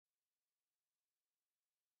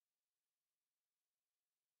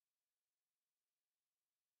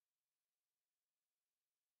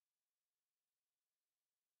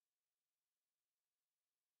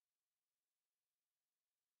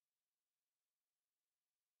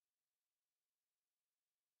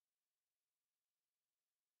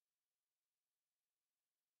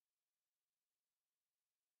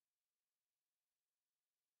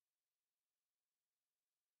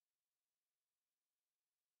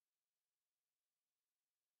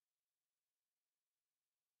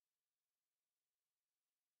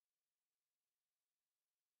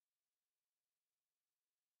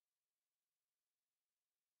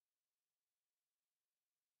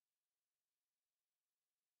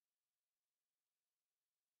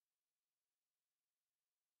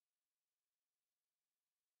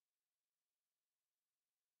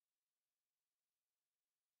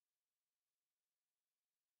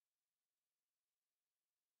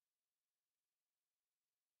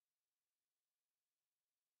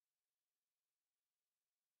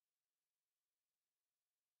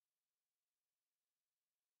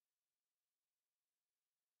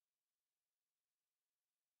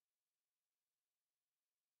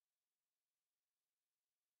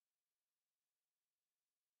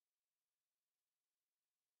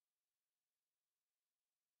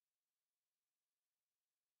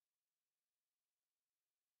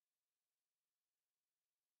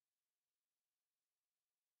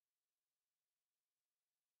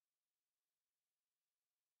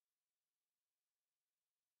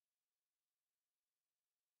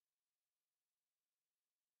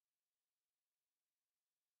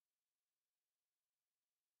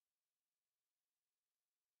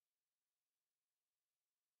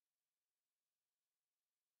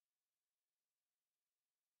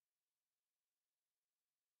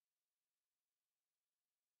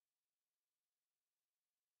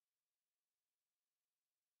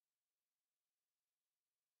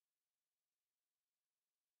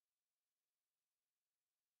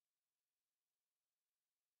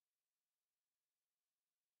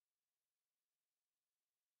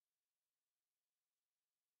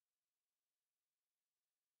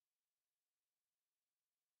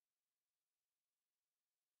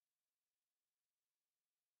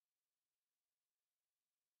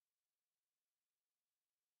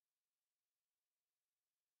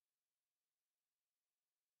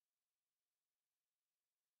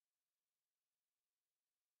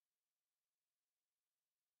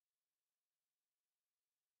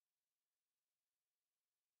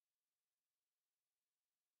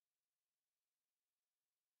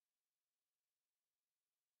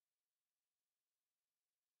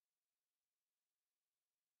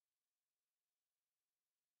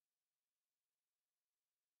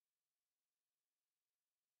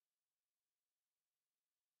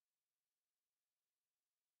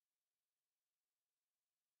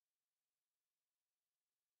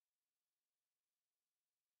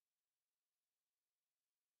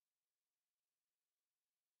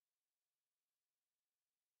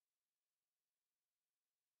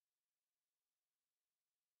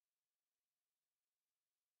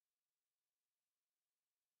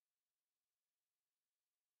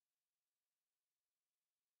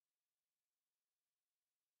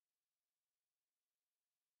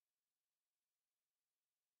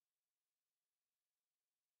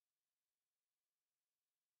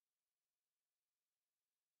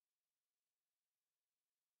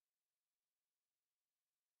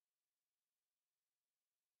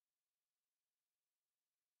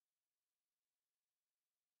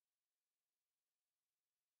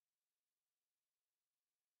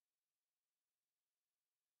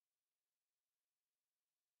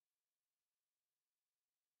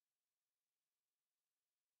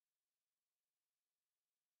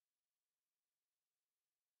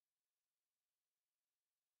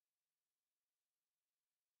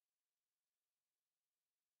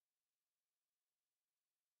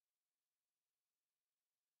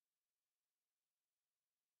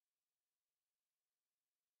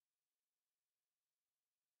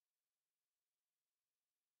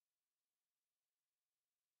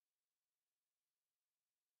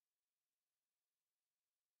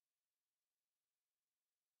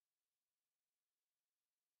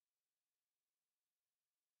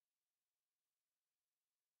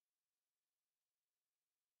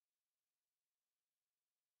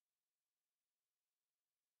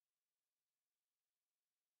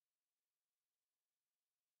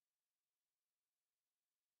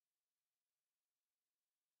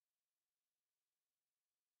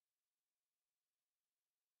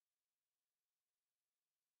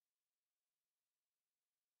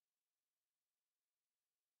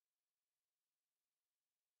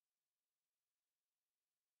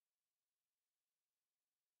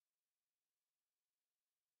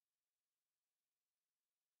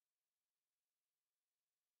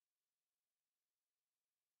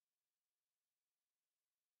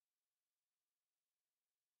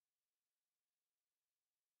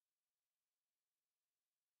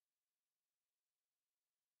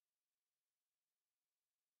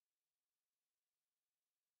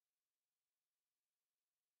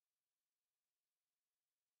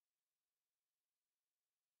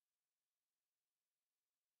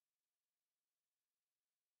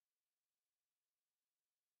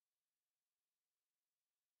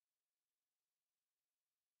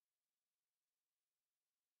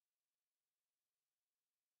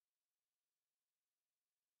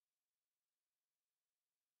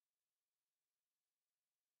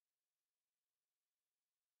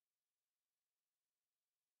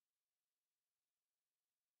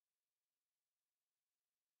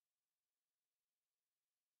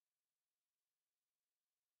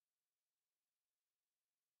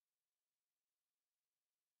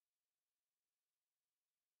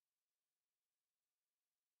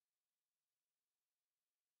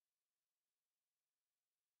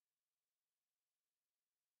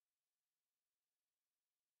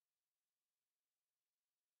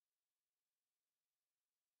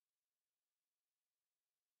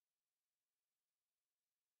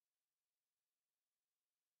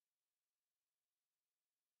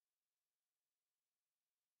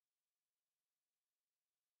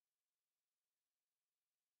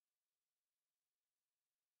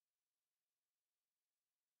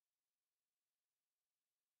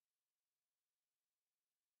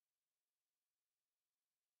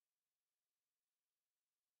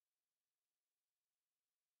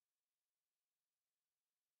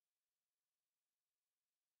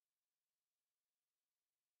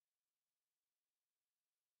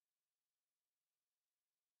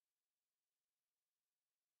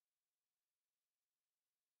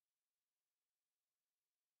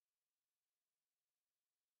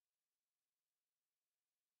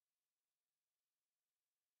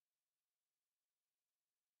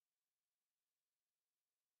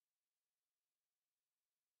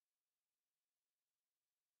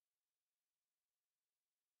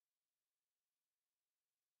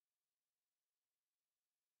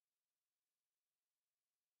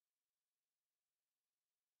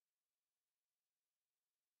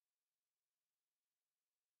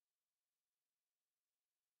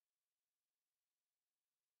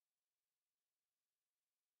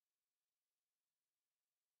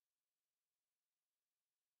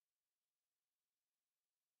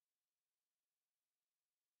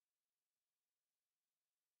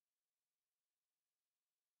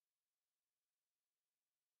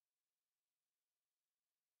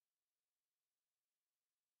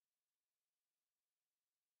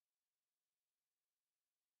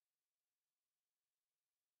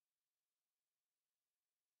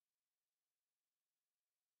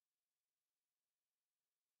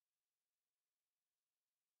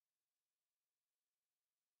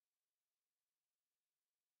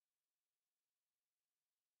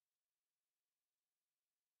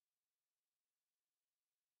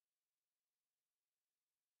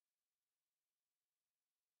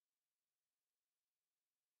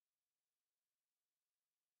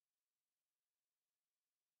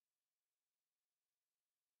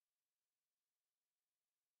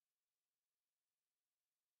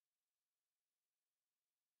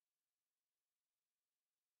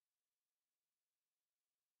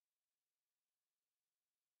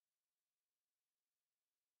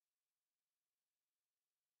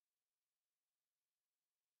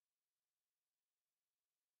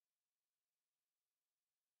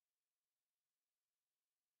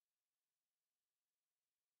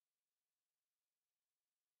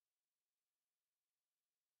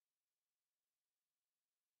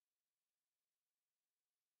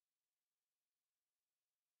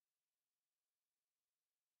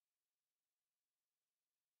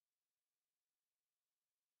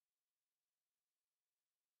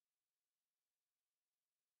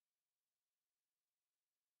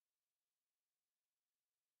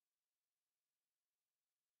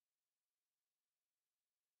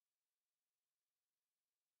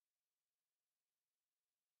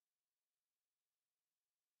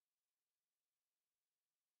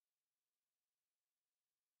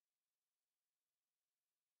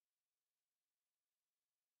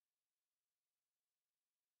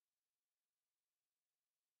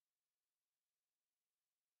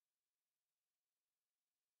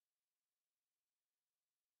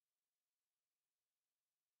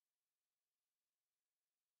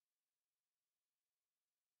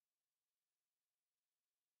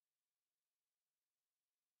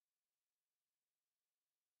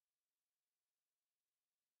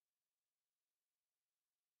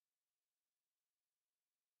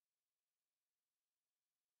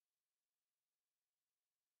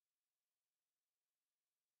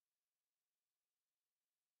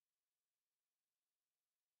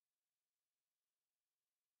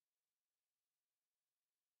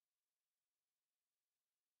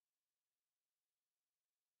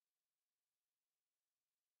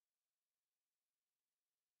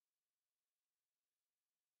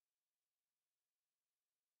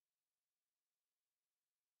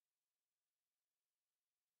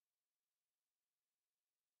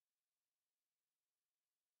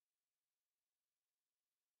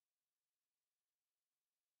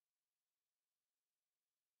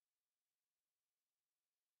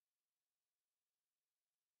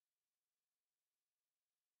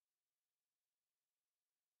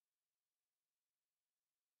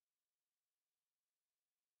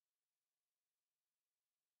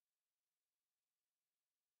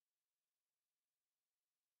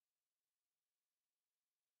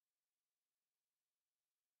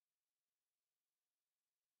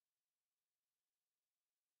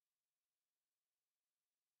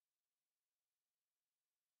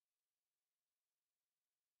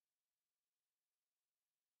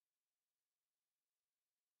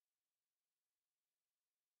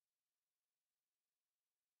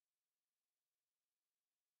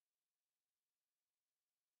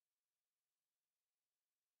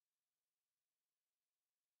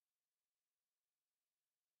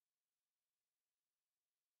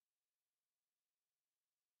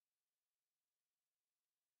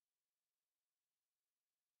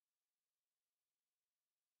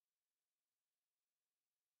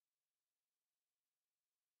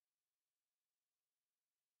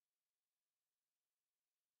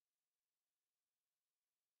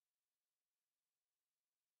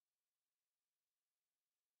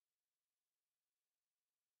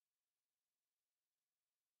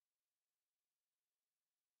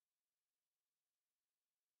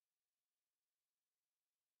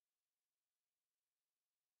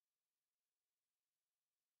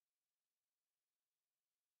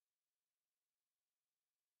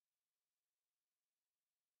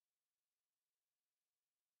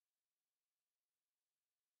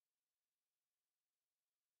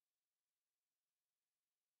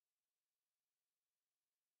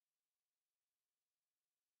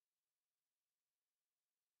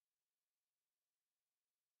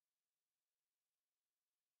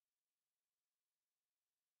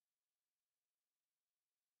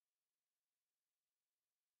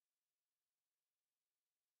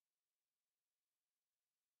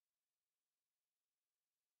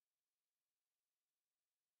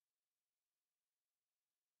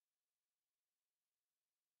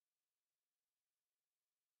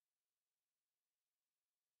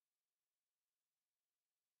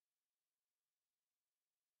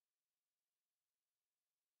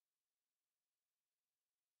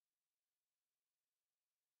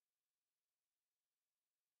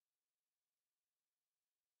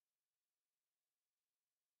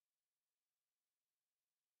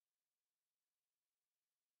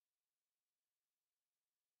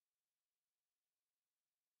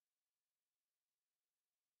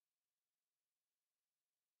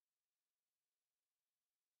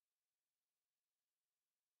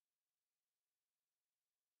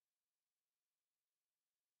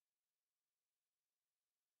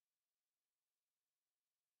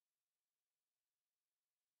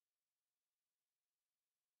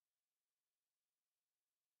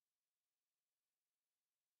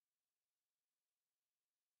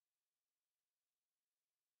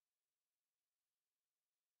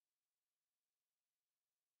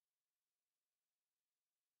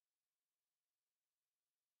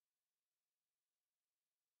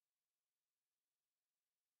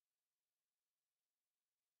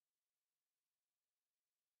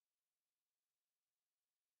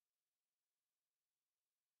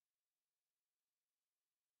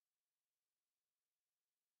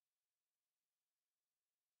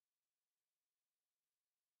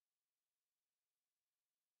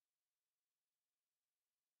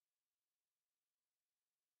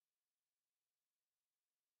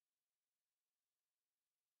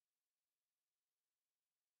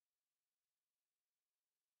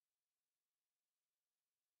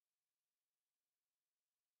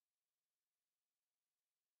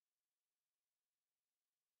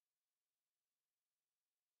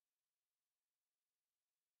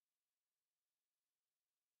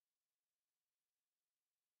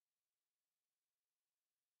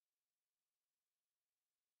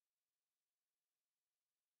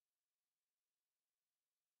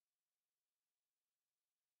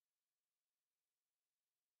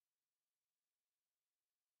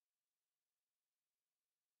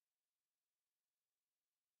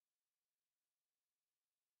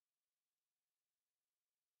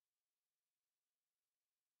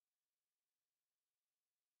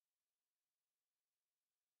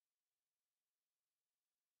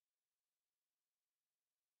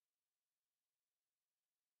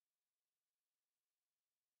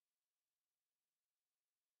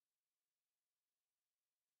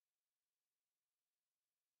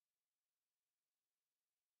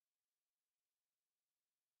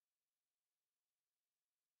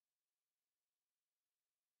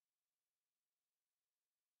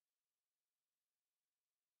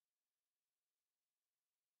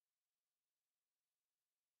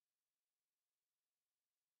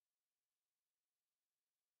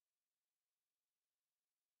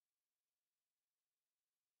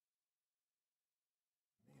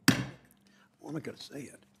I'm not going to say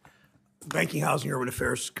it. Banking, Housing, Urban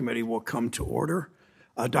Affairs Committee will come to order.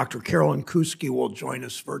 Dr. Carolyn Kuski will join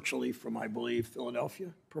us virtually from, I believe,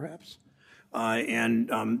 Philadelphia, perhaps. And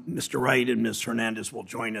Mr. Wright and Ms. Hernandez will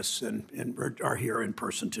join us and are here in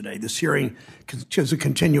person today. This hearing is a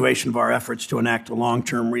continuation of our efforts to enact a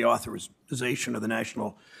long-term reauthorization of the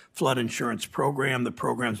National Flood Insurance Program. The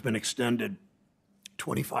program's been extended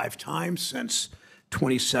 25 times since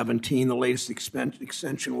 2017. The latest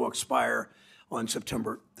extension will expire on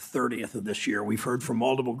September 30th of this year. We've heard from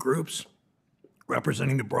multiple groups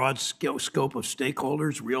representing the broad scope of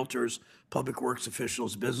stakeholders, realtors, public works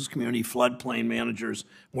officials, business community, floodplain managers,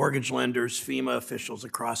 mortgage lenders, FEMA officials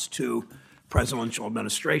across two presidential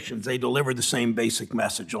administrations. They deliver the same basic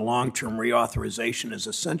message. A long-term reauthorization is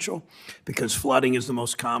essential because flooding is the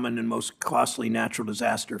most common and most costly natural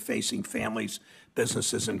disaster facing families,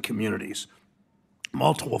 businesses, and communities.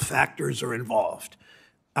 Multiple factors are involved.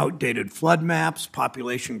 Outdated flood maps,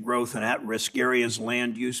 population growth in at-risk areas,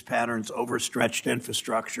 land use patterns, overstretched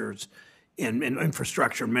infrastructures, and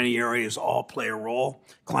infrastructure in many areas all play a role.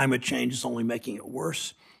 Climate change is only making it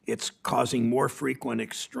worse. It's causing more frequent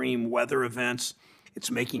extreme weather events. It's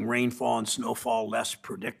making rainfall and snowfall less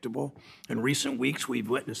predictable. In recent weeks, we've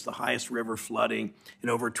witnessed the highest river flooding in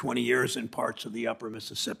over 20 years in parts of the upper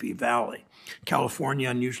Mississippi Valley. California,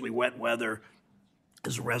 unusually wet weather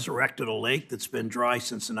has resurrected a lake that's been dry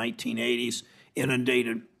since the 1980s,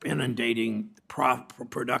 inundating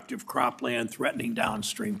productive cropland, threatening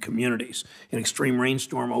downstream communities. An extreme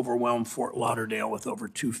rainstorm overwhelmed Fort Lauderdale with over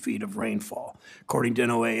 2 feet of rainfall. According to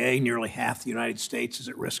NOAA, nearly half the United States is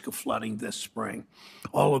at risk of flooding this spring.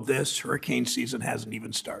 All of this, hurricane season hasn't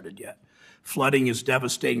even started yet. Flooding is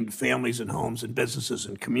devastating to families and homes and businesses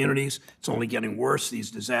and communities. It's only getting worse. These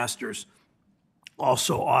disasters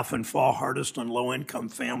also often fall hardest on low-income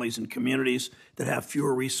families and communities that have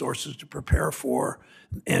fewer resources to prepare for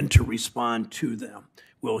and to respond to them.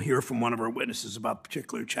 We'll hear from one of our witnesses about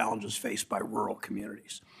particular challenges faced by rural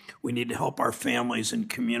communities. We need to help our families and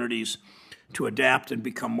communities to adapt and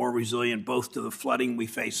become more resilient both to the flooding we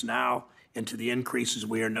face now and to the increases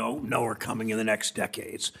we know are coming in the next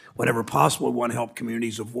decades. Whenever possible, we want to help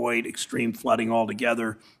communities avoid extreme flooding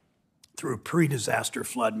altogether through pre-disaster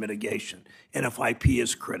flood mitigation. NFIP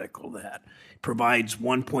is critical to that. It provides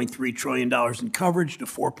 $1.3 trillion in coverage to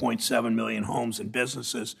 4.7 million homes and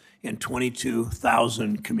businesses in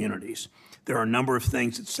 22,000 communities. There are a number of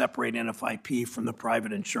things that separate NFIP from the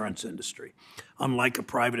private insurance industry. Unlike a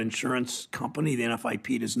private insurance company, the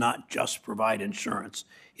NFIP does not just provide insurance.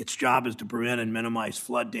 Its job is to prevent and minimize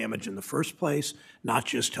flood damage in the first place, not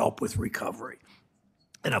just help with recovery.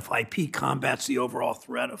 NFIP combats the overall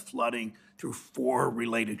threat of flooding through 4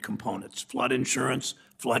 related components: flood insurance,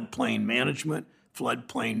 floodplain management,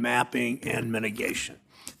 floodplain mapping, and mitigation.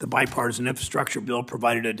 The bipartisan infrastructure bill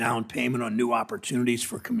provided a down payment on new opportunities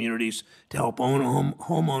for communities to help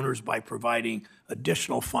homeowners by providing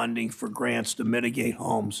additional funding for grants to mitigate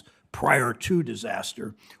homes prior to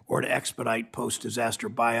disaster or to expedite post-disaster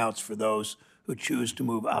buyouts for those who choose to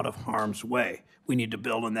move out of harm's way. We need to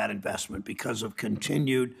build on that investment because of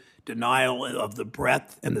continued denial of the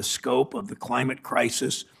breadth and the scope of the climate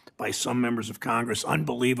crisis by some members of Congress.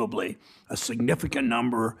 Unbelievably, a significant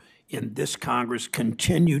number in this Congress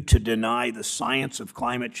continue to deny the science of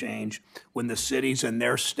climate change when the cities and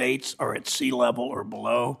their states are at sea level or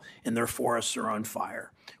below and their forests are on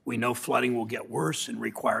fire. We know flooding will get worse and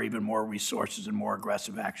require even more resources and more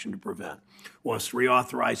aggressive action to prevent. We must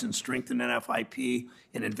reauthorize and strengthen NFIP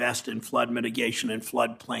and invest in flood mitigation and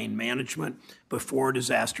floodplain management before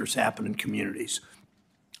disasters happen in communities.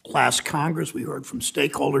 Last Congress, we heard from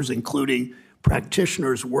stakeholders, including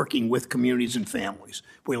practitioners working with communities and families.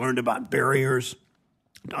 We learned about barriers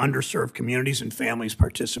to underserved communities and families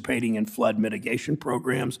participating in flood mitigation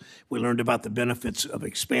programs. We learned about the benefits of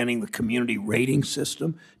expanding the community rating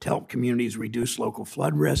system to help communities reduce local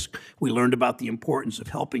flood risk. We learned about the importance of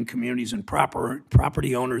helping communities and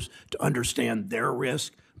property owners to understand their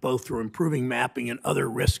risk, both through improving mapping and other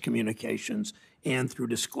risk communications and through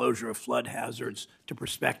disclosure of flood hazards to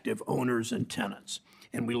prospective owners and tenants.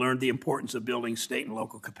 And we learned the importance of building state and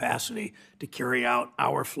local capacity to carry out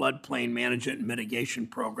our floodplain management and mitigation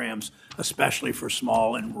programs, especially for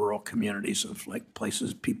small and rural communities of like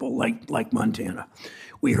places, people like Montana.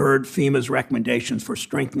 We heard FEMA's recommendations for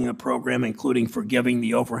strengthening the program, including forgiving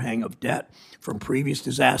the overhang of debt from previous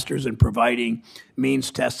disasters and providing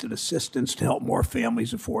means-tested assistance to help more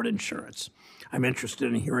families afford insurance. I'm interested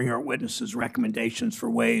in hearing our witnesses' recommendations for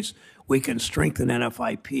ways we can strengthen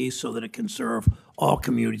NFIP so that it can serve all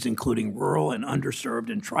communities, including rural and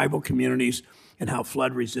underserved and tribal communities, and how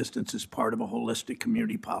flood resistance is part of a holistic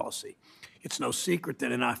community policy. It's no secret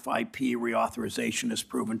that NFIP reauthorization has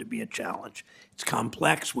proven to be a challenge. It's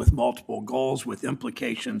complex with multiple goals, with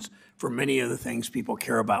implications for many of the things people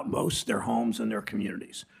care about most, their homes and their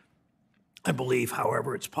communities. I believe,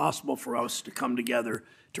 however, it's possible for us to come together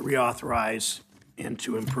to reauthorize and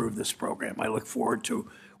to improve this program. I look forward to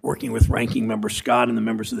working with Ranking Member Scott and the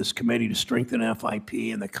members of this committee to strengthen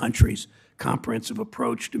NFIP and the country's comprehensive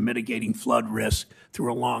approach to mitigating flood risk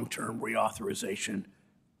through a long-term reauthorization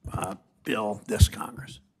bill this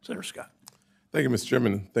Congress. Senator Scott. Thank you, Mr.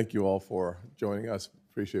 Chairman. Thank you all for joining us.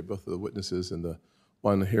 Appreciate both of the witnesses and the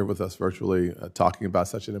one here with us virtually talking about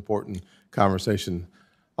such an important conversation.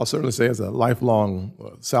 I'll certainly say as a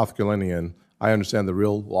lifelong South Carolinian, I understand the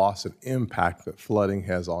real loss and impact that flooding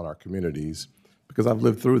has on our communities because I've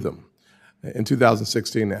lived through them. In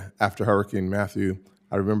 2016, after Hurricane Matthew,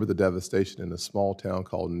 I remember the devastation in a small town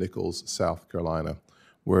called Nichols, South Carolina,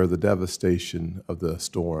 where the devastation of the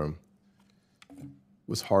storm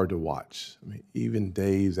was hard to watch. I mean, even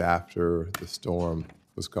days after the storm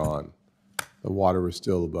was gone, the water was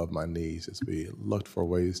still above my knees as we looked for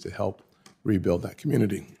ways to help rebuild that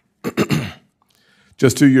community.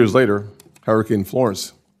 Just 2 years later, Hurricane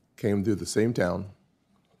Florence came through the same town,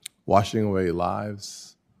 washing away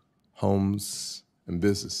lives, homes, and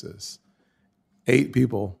businesses. 8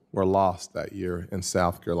 people were lost that year in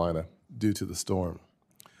South Carolina due to the storm.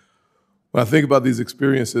 When I think about these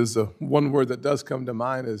experiences, the one word that does come to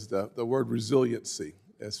mind is the word resiliency.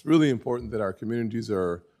 It's really important that our communities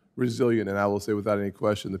are resilient, and I will say without any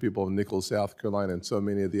question, the people of Nichols, South Carolina, and so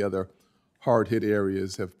many of the other hard-hit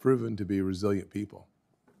areas have proven to be resilient people.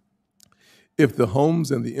 If the homes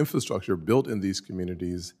and the infrastructure built in these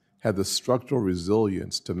communities had the structural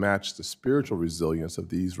resilience to match the spiritual resilience of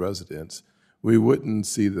these residents, we wouldn't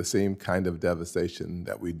see the same kind of devastation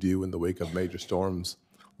that we do in the wake of major storms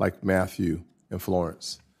like Matthew and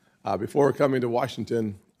Florence. Before coming to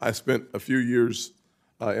Washington, I spent a few years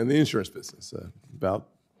in the insurance business, about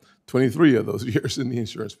 23 of those years in the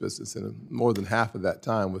insurance business, and more than half of that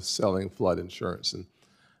time was selling flood insurance. And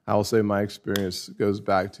I will say my experience goes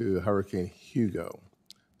back to Hurricane Hugo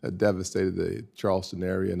that devastated the Charleston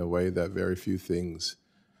area in a way that very few things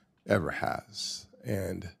ever has.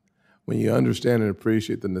 And when you understand and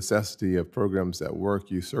appreciate the necessity of programs that work,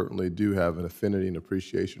 you certainly do have an affinity and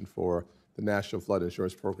appreciation for the National Flood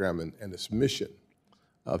Insurance Program and its mission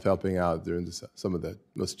of helping out during some of the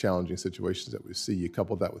most challenging situations that we see. You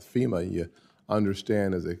couple that with FEMA, you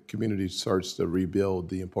understand as a community starts to rebuild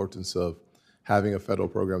the importance of having a federal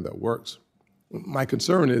program that works. My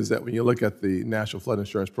concern is that when you look at the National Flood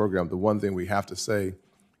Insurance Program, the one thing we have to say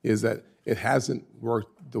is that it hasn't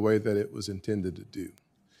worked the way that it was intended to do.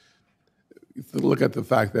 If you look at the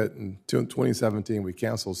fact that in 2017 we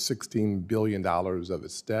canceled $16 billion of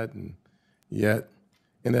its debt, and yet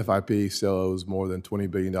NFIP still owes more than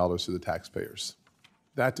 $20 billion to the taxpayers.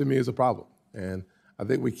 That to me is a problem. And I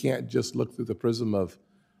think we can't just look through the prism of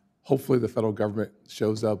hopefully the federal government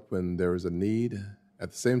shows up when there is a need.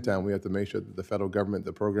 At the same time, we have to make sure that the federal government,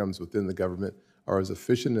 the programs within the government are as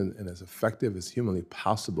efficient and as effective as humanly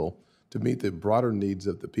possible to meet the broader needs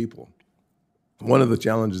of the people. One of the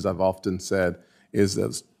challenges I've often said is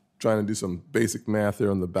that trying to do some basic math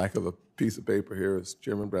here on the back of a piece of paper here, as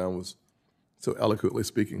Chairman Brown was so eloquently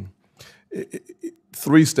speaking.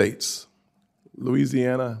 3 states,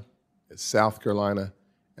 Louisiana, South Carolina,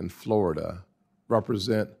 and Florida,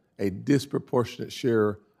 represent a disproportionate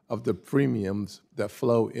share of the premiums that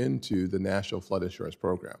flow into the National Flood Insurance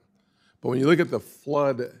Program. But when you look at the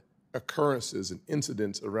flood occurrences and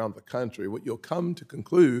incidents around the country, what you'll come to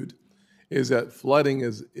conclude is that flooding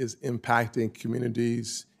is impacting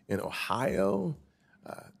communities in Ohio,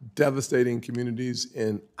 devastating communities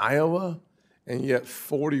in Iowa, and yet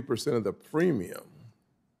 40% of the premium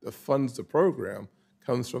that funds the program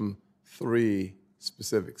comes from 3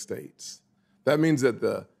 specific states. That means that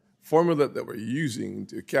the formula that we're using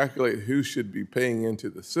to calculate who should be paying into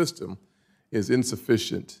the system is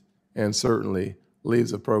insufficient and certainly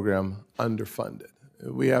leaves the program underfunded.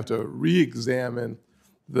 We have to re-examine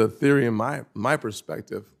the theory in my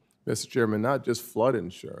perspective, Mr. Chairman, not just flood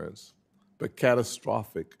insurance, but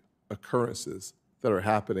catastrophic occurrences that are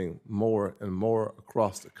happening more and more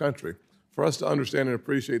across the country. For us to understand and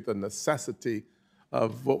appreciate the necessity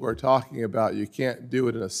of what we're talking about, you can't do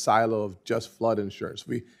it in a silo of just flood insurance.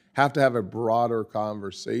 We have to have a broader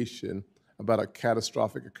conversation about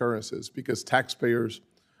catastrophic occurrences because taxpayers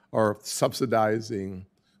are subsidizing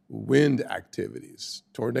wind activities,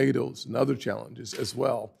 tornadoes, and other challenges, as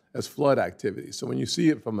well as flood activities. So when you see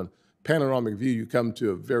it from a panoramic view, you come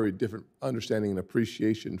to a very different understanding and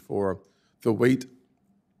appreciation for the weight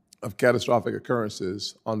of catastrophic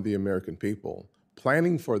occurrences on the American people.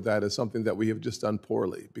 Planning for that is something that we have just done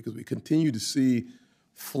poorly, because we continue to see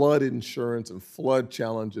flood insurance and flood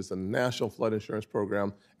challenges and National Flood Insurance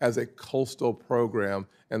Program as a coastal program,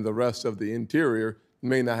 and the rest of the interior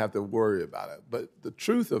may not have to worry about it. But the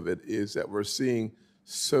truth of it is that we're seeing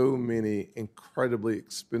so many incredibly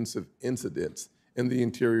expensive incidents in the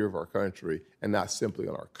interior of our country and not simply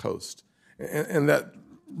on our coast. And that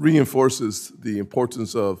reinforces the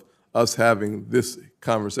importance of us having this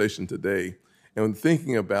conversation today and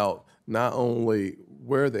thinking about not only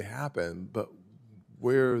where they happen, but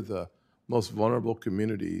where the most vulnerable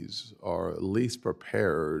communities are least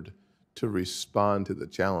prepared to respond to the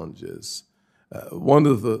challenges. One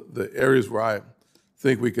of the areas where I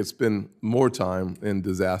think we could spend more time in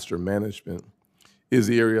disaster management is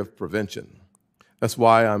the area of prevention. That's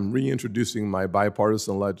why I'm reintroducing my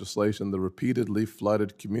bipartisan legislation, the Repeatedly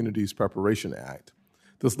Flooded Communities Preparation Act.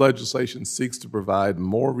 This legislation seeks to provide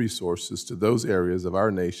more resources to those areas of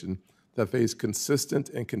our nation that face consistent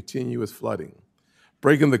and continuous flooding.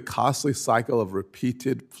 Breaking the costly cycle of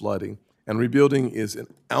repeated flooding and rebuilding is an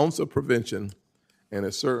ounce of prevention, and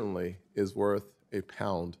it certainly is worth a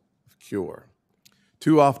pound of cure.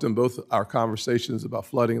 Too often, both our conversations about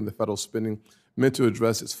flooding and the federal spending meant to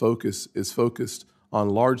address its focus is focused on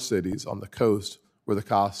large cities on the coast where the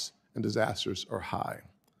costs and disasters are high.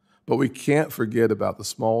 But we can't forget about the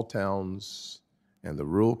small towns and the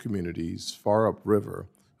rural communities far upriver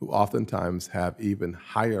who oftentimes have even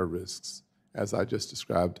higher risks, as I just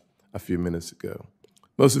described a few minutes ago.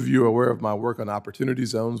 Most of you are aware of my work on opportunity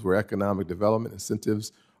zones, where economic development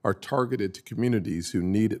incentives are targeted to communities who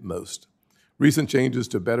need it most. Recent changes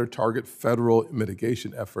to better target federal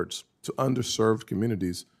mitigation efforts to underserved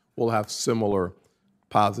communities will have similar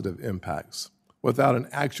positive impacts. Without an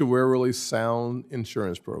actuarially sound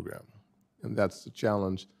insurance program, and that's the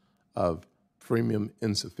challenge of premium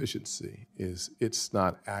insufficiency, is it's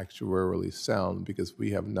not actuarially sound because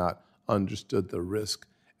we have not understood the risk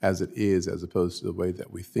as it is, as opposed to the way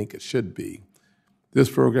that we think it should be. This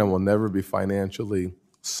program will never be financially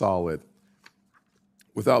solid.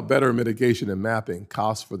 Without better mitigation and mapping,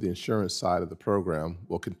 costs for the insurance side of the program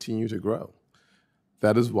will continue to grow.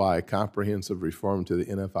 That is why comprehensive reform to the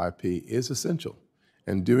NFIP is essential,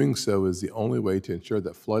 and doing so is the only way to ensure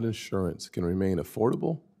that flood insurance can remain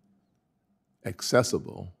affordable,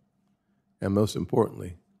 accessible, and most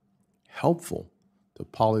importantly, helpful to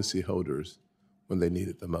policyholders when they need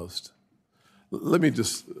it the most. Let me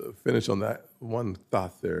just finish on that one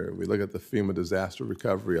thought there. We look at the FEMA disaster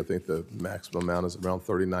recovery. I think the maximum amount is around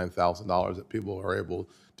 $39,000 that people are able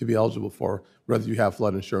to be eligible for, whether you have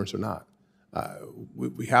flood insurance or not.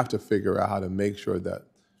 We have to figure out how to make sure that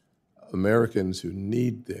Americans who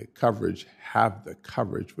need the coverage have the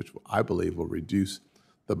coverage, which I believe will reduce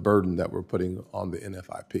the burden that we're putting on the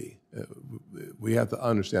NFIP. We have to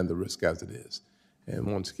understand the risk as it is, and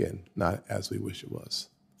once again, not as we wish it was.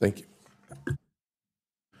 Thank you.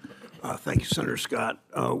 Thank you, Senator Scott.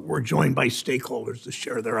 We're joined by stakeholders to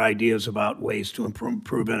share their ideas about ways to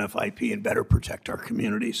improve NFIP and better protect our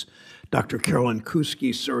communities. Dr. Carolyn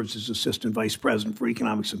Kuski serves as Assistant Vice President for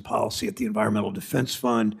Economics and Policy at the Environmental Defense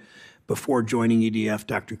Fund. Before joining EDF,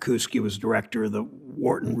 Dr. Kuski was Director of the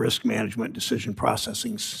Wharton Risk Management Decision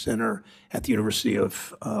Processing Center at the University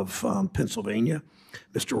of Pennsylvania.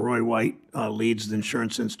 Mr. Roy White leads the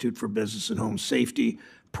Insurance Institute for Business and Home Safety.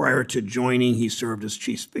 Prior to joining, he served as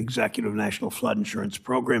Chief Executive of National Flood Insurance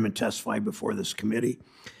Program and testified before this committee.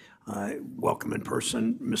 Welcome in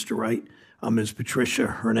person, Mr. Wright. Ms. Patricia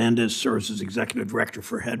Hernandez serves as Executive Director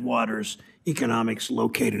for Headwaters Economics,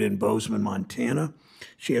 located in Bozeman, Montana.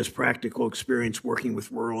 She has practical experience working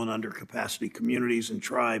with rural and undercapacity communities and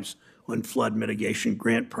tribes on flood mitigation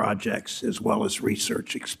grant projects, as well as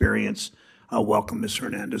research experience. Welcome, Ms.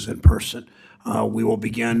 Hernandez, in person. We will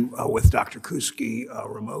begin with Dr. Kuski,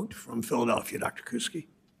 remote from Philadelphia. Dr. Kuski.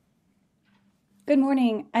 Good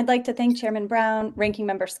morning. I'd like to thank Chairman Brown, Ranking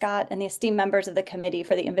Member Scott, and the esteemed members of the committee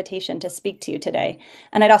for the invitation to speak to you today.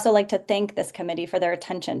 And I'd also like to thank this committee for their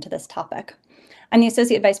attention to this topic. I'm the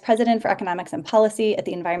Associate Vice President for Economics and Policy at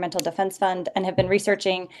the Environmental Defense Fund and have been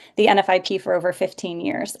researching the NFIP for over 15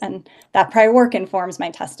 years. And that prior work informs my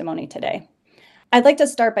testimony today. I'd like to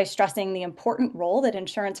start by stressing the important role that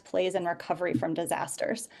insurance plays in recovery from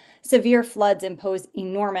disasters. Severe floods impose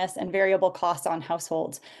enormous and variable costs on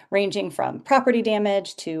households, ranging from property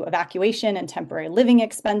damage to evacuation and temporary living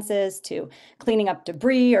expenses to cleaning up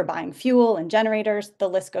debris or buying fuel and generators. The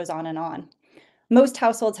list goes on and on. Most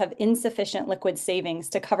households have insufficient liquid savings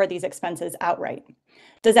to cover these expenses outright.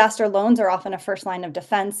 Disaster loans are often a first line of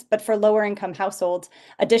defense, but for lower income households,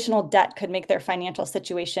 additional debt could make their financial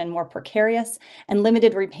situation more precarious, and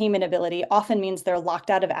limited repayment ability often means they're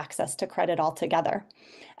locked out of access to credit altogether.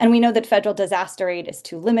 And we know that federal disaster aid is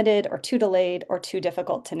too limited or too delayed or too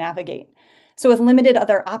difficult to navigate. So with limited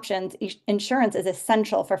other options, insurance is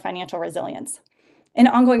essential for financial resilience. In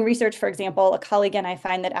ongoing research, for example, a colleague and I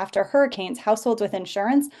find that after hurricanes, households with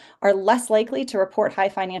insurance are less likely to report high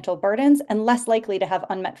financial burdens and less likely to have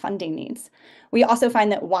unmet funding needs. We also find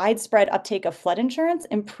that widespread uptake of flood insurance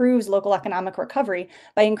improves local economic recovery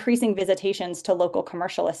by increasing visitations to local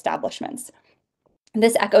commercial establishments.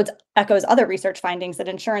 This echoes other research findings that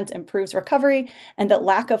insurance improves recovery and that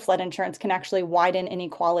lack of flood insurance can actually widen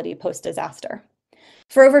inequality post-disaster.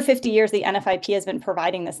 For over 50 years, the NFIP has been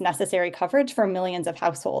providing this necessary coverage for millions of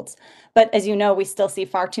households. But as you know, we still see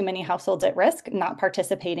far too many households at risk not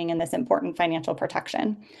participating in this important financial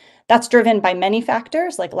protection. That's driven by many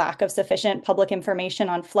factors like lack of sufficient public information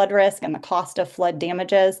on flood risk and the cost of flood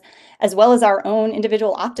damages, as well as our own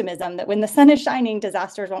individual optimism that when the sun is shining,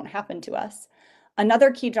 disasters won't happen to us.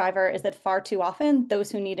 Another key driver is that far too often,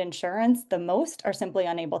 those who need insurance the most are simply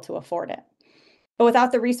unable to afford it. But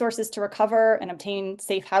without the resources to recover and obtain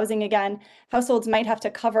safe housing again, households might have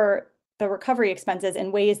to cover the recovery expenses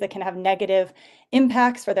in ways that can have negative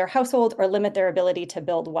impacts for their household or limit their ability to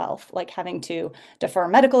build wealth, like having to defer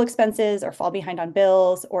medical expenses or fall behind on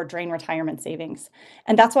bills or drain retirement savings.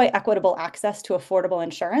 And that's why equitable access to affordable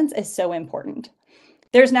insurance is so important.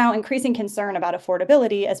 There's now increasing concern about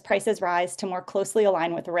affordability as prices rise to more closely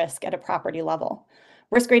align with risk at a property level.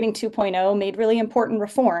 Risk Rating 2.0 made really important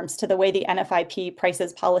reforms to the way the NFIP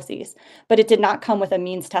prices policies, but it did not come with a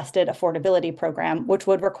means-tested affordability program, which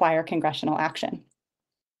would require congressional action.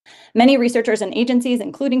 Many researchers and agencies,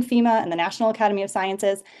 including FEMA and the National Academy of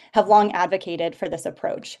Sciences, have long advocated for this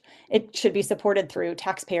approach. It should be supported through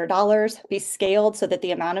taxpayer dollars, be scaled so that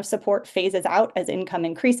the amount of support phases out as income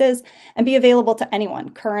increases, and be available to anyone,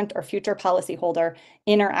 current or future policyholder,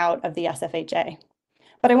 in or out of the SFHA.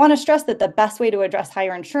 But I want to stress that the best way to address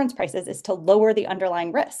higher insurance prices is to lower the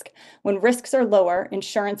underlying risk. When risks are lower,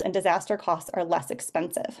 insurance and disaster costs are less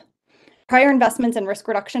expensive. Prior investments in risk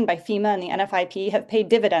reduction by FEMA and the NFIP have paid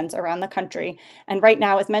dividends around the country. And right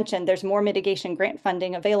now, as mentioned, there's more mitigation grant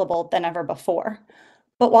funding available than ever before.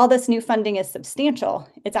 But while this new funding is substantial,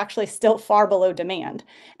 it's actually still far below demand.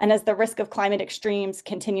 And as the risk of climate extremes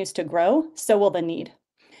continues to grow, so will the need.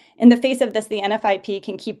 In the face of this, the NFIP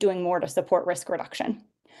can keep doing more to support risk reduction.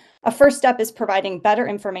 A first step is providing better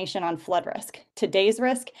information on flood risk, today's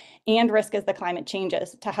risk, and risk as the climate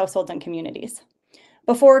changes to households and communities.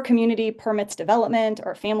 Before a community permits development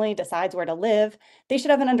or a family decides where to live, they should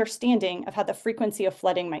have an understanding of how the frequency of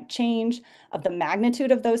flooding might change, of the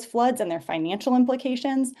magnitude of those floods and their financial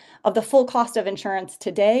implications, of the full cost of insurance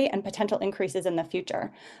today and potential increases in the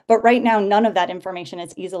future. But right now, none of that information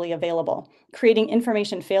is easily available, creating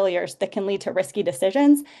information failures that can lead to risky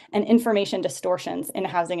decisions and information distortions in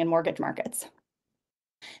housing and mortgage markets.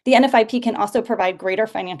 The NFIP can also provide greater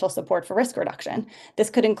financial support for risk reduction.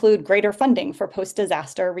 This could include greater funding for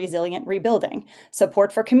post-disaster resilient rebuilding,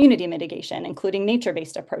 support for community mitigation, including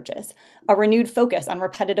nature-based approaches, a renewed focus on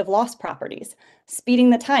repetitive loss properties,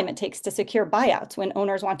 speeding the time it takes to secure buyouts when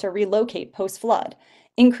owners want to relocate post-flood,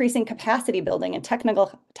 increasing capacity building and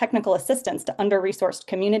technical assistance to under-resourced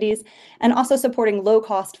communities, and also supporting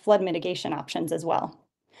low-cost flood mitigation options as well.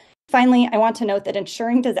 Finally, I want to note that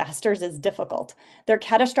insuring disasters is difficult. Their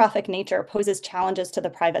catastrophic nature poses challenges to the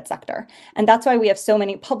private sector, and that's why we have so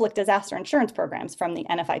many public disaster insurance programs, from the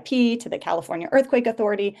NFIP to the California Earthquake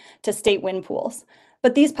Authority to state wind pools.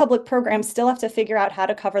 But these public programs still have to figure out how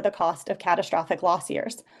to cover the cost of catastrophic loss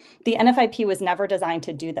years. The NFIP was never designed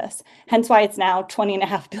to do this, hence why it's now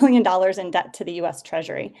 $20.5 billion in debt to the US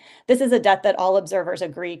Treasury. This is a debt that all observers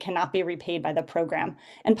agree cannot be repaid by the program,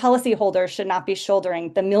 and policyholders should not be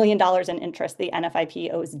shouldering the $1 million in interest the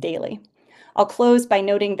NFIP owes daily. I'll close by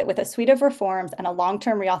noting that with a suite of reforms and a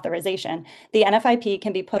long-term reauthorization, the NFIP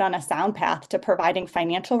can be put on a sound path to providing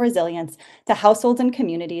financial resilience to households and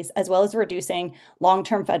communities, as well as reducing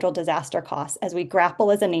long-term federal disaster costs as we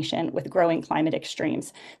grapple as a nation with growing climate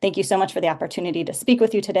extremes. Thank you so much for the opportunity to speak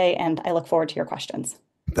with you today, and I look forward to your questions.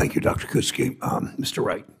 Thank you, Dr. Kuski. Mr.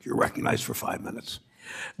 Wright, you're recognized for 5 minutes.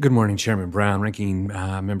 Good morning, Chairman Brown, Ranking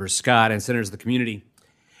Member Scott, and Senators of the community.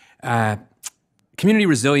 Community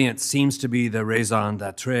resilience seems to be the raison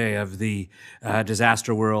d'etre of the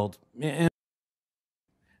disaster world. And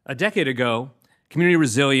a decade ago, community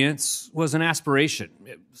resilience was an aspiration.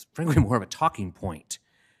 It was frankly more of a talking point.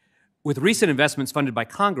 With recent investments funded by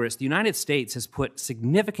Congress, the United States has put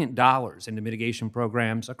significant dollars into mitigation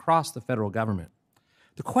programs across the federal government.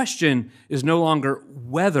 The question is no longer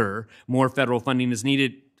whether more federal funding is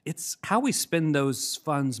needed, it's how we spend those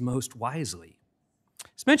funds most wisely.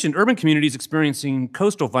 As mentioned, urban communities experiencing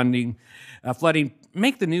coastal flooding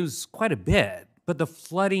make the news quite a bit, but the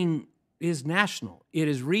flooding is national. It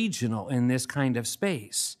is regional in this kind of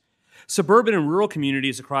space. Suburban and rural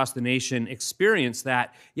communities across the nation experience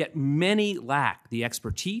that, yet many lack the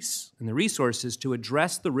expertise and the resources to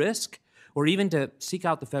address the risk or even to seek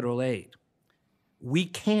out the federal aid. We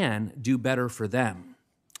can do better for them.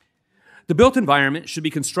 The built environment should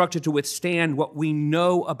be constructed to withstand what we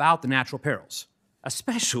know about the natural perils,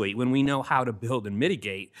 especially when we know how to build and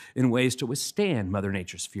mitigate in ways to withstand Mother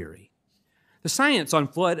Nature's fury. The science on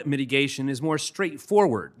flood mitigation is more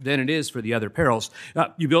straightforward than it is for the other perils.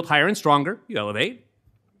 You build higher and stronger, you elevate.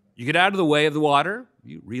 You get out of the way of the water,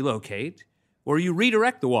 you relocate, or you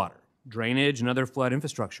redirect the water, drainage and other flood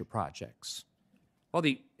infrastructure projects. While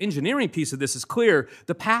the engineering piece of this is clear,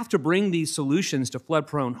 the path to bring these solutions to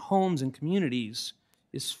flood-prone homes and communities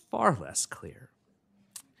is far less clear.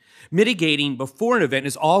 Mitigating before an event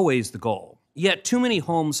is always the goal, yet too many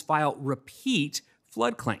homes file repeat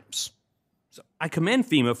flood claims. So I commend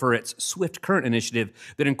FEMA for its Swift Current initiative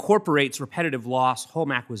that incorporates repetitive loss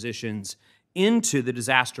home acquisitions into the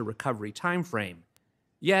disaster recovery timeframe.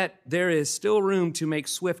 Yet there is still room to make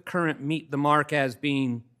Swift Current meet the mark as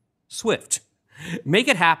being swift. Make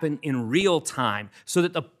it happen in real time so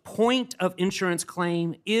that the point of insurance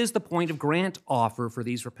claim is the point of grant offer for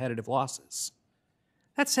these repetitive losses.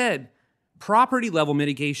 That said, property-level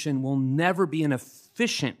mitigation will never be an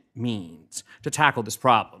efficient means to tackle this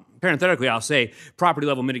problem. Parenthetically, I'll say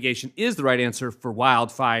property-level mitigation is the right answer for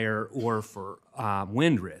wildfire or for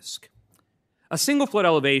wind risk. A single flood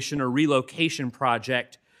elevation or relocation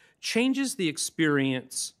project changes the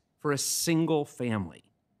experience for a single family,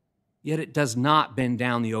 yet it does not bend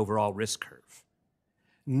down the overall risk curve.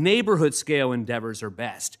 Neighborhood-scale endeavors are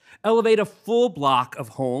best. Elevate a full block of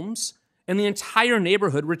homes, and the entire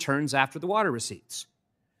neighborhood returns after the water recedes.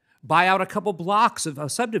 Buy out a couple blocks of a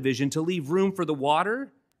subdivision to leave room for the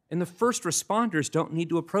water, and the first responders don't need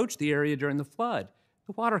to approach the area during the flood.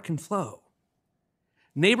 The water can flow.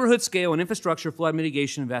 Neighborhood scale and infrastructure flood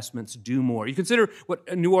mitigation investments do more. You consider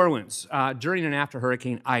what New Orleans during and after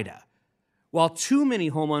Hurricane Ida. While too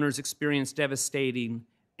many homeowners experienced devastating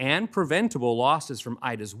and preventable losses from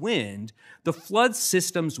Ida's wind, the flood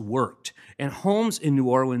systems worked, and homes in New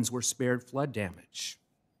Orleans were spared flood damage.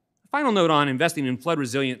 Final note on investing in flood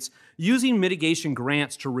resilience: using mitigation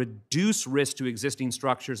grants to reduce risk to existing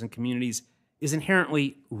structures and communities is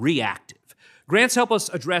inherently reactive. Grants help us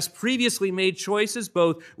address previously made choices,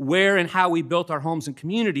 both where and how we built our homes and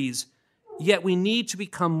communities, yet we need to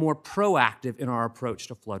become more proactive in our approach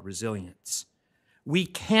to flood resilience. We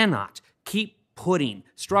cannot keep putting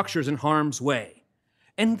structures in harm's way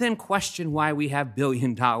and then question why we have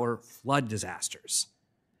billion-dollar flood disasters.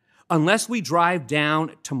 Unless we drive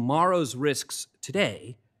down tomorrow's risks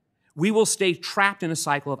today, we will stay trapped in a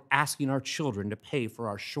cycle of asking our children to pay for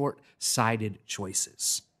our short-sighted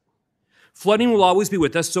choices. Flooding will always be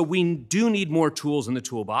with us, so we do need more tools in the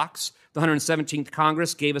toolbox. The 117th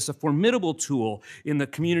Congress gave us a formidable tool in the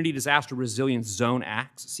Community Disaster Resilience Zone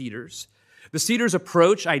Act, CDRS. The CDRS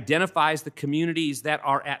approach identifies the communities that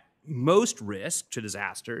are at most risk to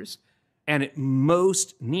disasters and at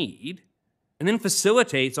most need, and then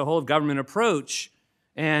facilitates a whole-of-government approach.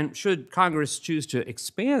 And should Congress choose to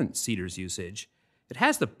expand CDRS usage, it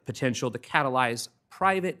has the potential to catalyze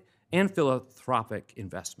private and philanthropic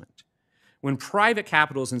investment. When private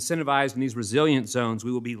capital is incentivized in these resilient zones,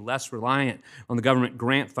 we will be less reliant on the government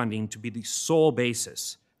grant funding to be the sole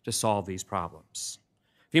basis to solve these problems.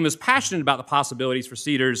 FEMA is passionate about the possibilities for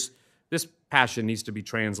CDRS. This passion needs to be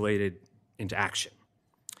translated into action.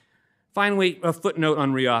 Finally, a footnote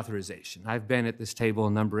on reauthorization. I've been at this table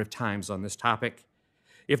a number of times on this topic.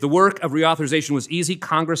 If the work of reauthorization was easy,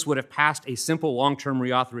 Congress would have passed a simple long-term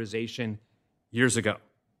reauthorization years ago.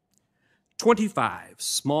 25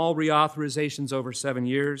 small reauthorizations over 7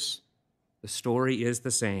 years. The story is the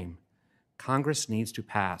same. Congress needs to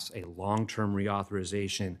pass a long-term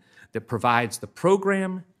reauthorization that provides the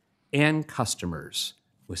program and customers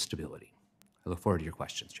with stability. I look forward to your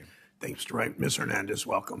questions, Chairman. Thanks, Mr. Wright. Ms. Hernandez,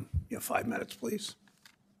 welcome. You have 5 minutes, please.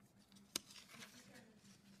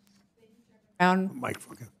 Brown.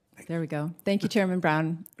 Microphone. There we go. Thank you, Chairman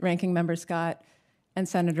Brown, Ranking Member Scott, and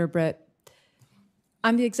Senator Britt.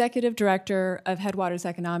 I'm the Executive Director of Headwaters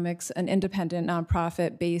Economics, an independent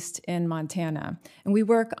nonprofit based in Montana, and we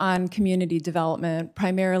work on community development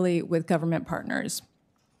primarily with government partners.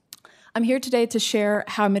 I'm here today to share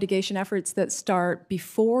how mitigation efforts that start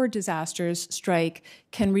before disasters strike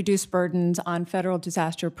can reduce burdens on federal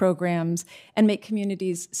disaster programs and make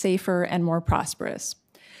communities safer and more prosperous.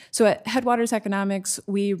 So at Headwaters Economics,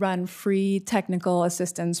 we run free technical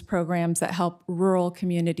assistance programs that help rural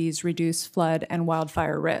communities reduce flood and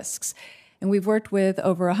wildfire risks. And we've worked with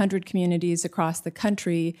over 100 communities across the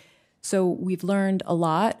country, so we've learned a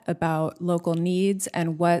lot about local needs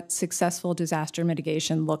and what successful disaster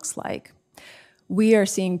mitigation looks like. We are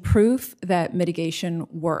seeing proof that mitigation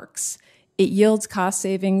works. It yields cost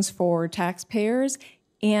savings for taxpayers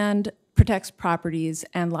and protects properties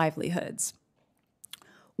and livelihoods.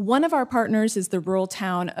 One of our partners is the rural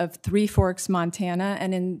town of Three Forks, Montana,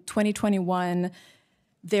 and in 2021,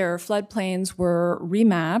 their floodplains were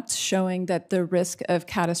remapped, showing that the risk of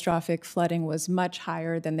catastrophic flooding was much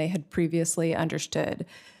higher than they had previously understood.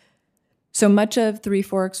 So much of Three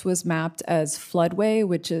Forks was mapped as floodway,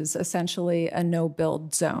 which is essentially a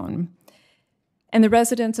no-build zone. And the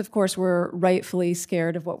residents, of course, were rightfully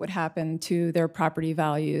scared of what would happen to their property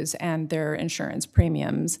values and their insurance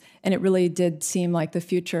premiums. And it really did seem like the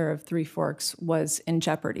future of Three Forks was in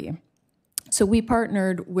jeopardy. So we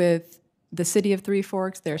partnered with the city of Three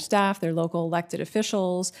Forks, their staff, their local elected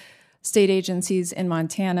officials, state agencies in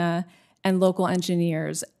Montana, and local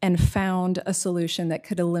engineers, and found a solution that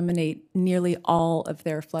could eliminate nearly all of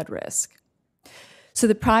their flood risk. So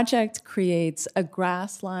the project creates a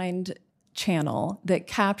grass-lined channel that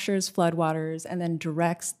captures floodwaters and then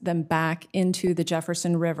directs them back into the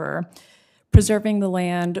Jefferson River, preserving the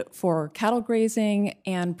land for cattle grazing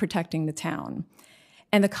and protecting the town.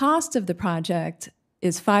 And the cost of the project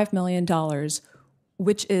is $5 million,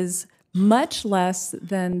 which is much less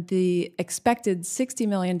than the expected $60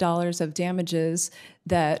 million of damages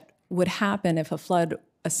that would happen if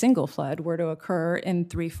a single flood were to occur in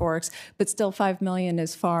Three Forks, but still $5 million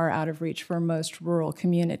is far out of reach for most rural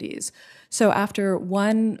communities. So after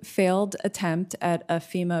one failed attempt at a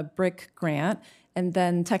FEMA BRIC grant and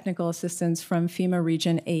then technical assistance from FEMA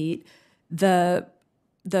Region 8, the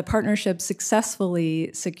partnership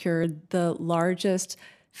successfully secured the largest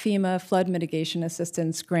FEMA flood mitigation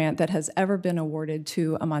assistance grant that has ever been awarded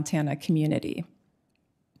to a Montana community.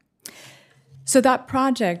 So that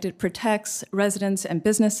project, it protects residents and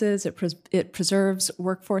businesses, it preserves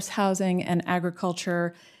workforce housing and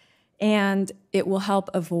agriculture, and it will help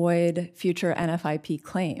avoid future NFIP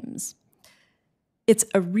claims. It's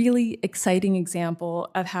a really exciting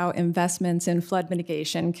example of how investments in flood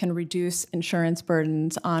mitigation can reduce insurance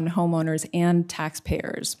burdens on homeowners and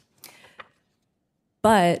taxpayers.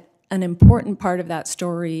 But an important part of that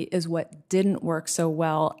story is what didn't work so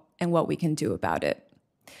well and what we can do about it.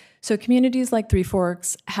 So communities like Three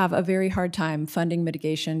Forks have a very hard time funding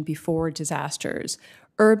mitigation before disasters.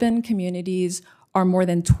 Urban communities are more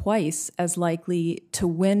than twice as likely to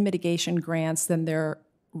win mitigation grants than their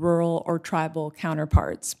rural or tribal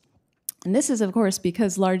counterparts. And this is, of course,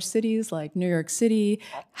 because large cities like New York City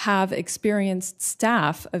have experienced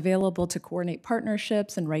staff available to coordinate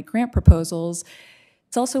partnerships and write grant proposals.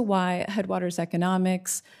 It's also why Headwaters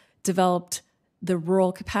Economics developed the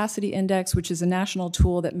Rural Capacity Index, which is a national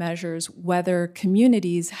tool that measures whether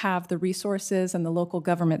communities have the resources and the local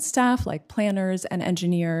government staff, like planners and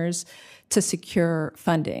engineers, to secure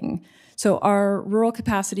funding. So our rural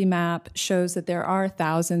capacity map shows that there are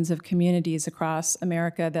thousands of communities across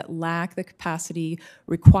America that lack the capacity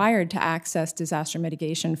required to access disaster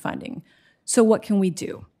mitigation funding. So what can we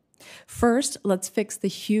do? First, let's fix the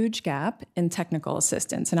huge gap in technical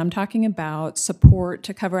assistance. And I'm talking about support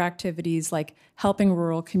to cover activities like helping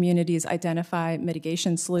rural communities identify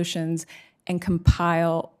mitigation solutions and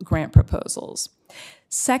compile grant proposals.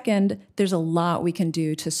 Second, there's a lot we can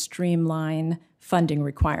do to streamline funding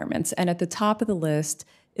requirements. And at the top of the list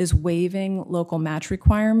is waiving local match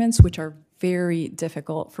requirements, which are very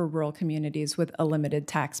difficult for rural communities with a limited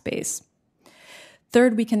tax base.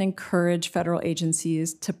 Third, we can encourage federal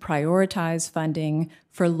agencies to prioritize funding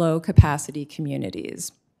for low-capacity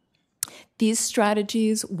communities. These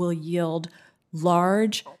strategies will yield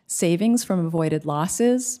large savings from avoided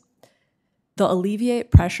losses. They'll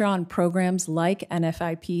alleviate pressure on programs like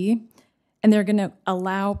NFIP, and they're going to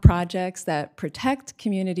allow projects that protect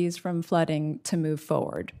communities from flooding to move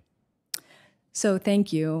forward. So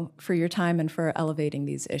thank you for your time and for elevating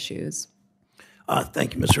these issues.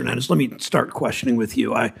 Thank you, Mr. Hernandez. Let me start questioning with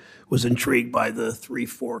you. I was intrigued by the Three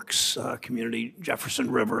Forks Community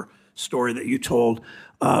Jefferson River story that you told.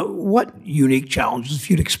 What unique challenges, if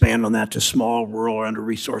you'd expand on that, to small, rural, or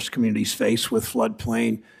under-resourced communities face with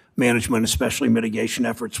floodplain management, especially mitigation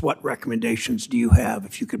efforts? What recommendations do you have,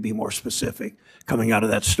 if you could be more specific, coming out of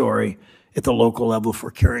that story at the local level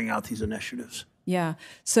for carrying out these initiatives? Yeah.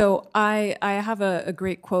 So I have a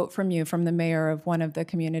great quote from you from the mayor of one of the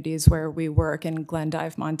communities where we work in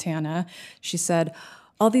Glendive, Montana. She said,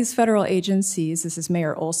 all these federal agencies, this is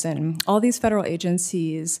Mayor Olson, all these federal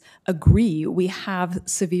agencies agree we have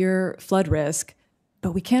severe flood risk,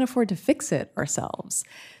 but we can't afford to fix it ourselves.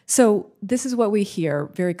 So this is what we hear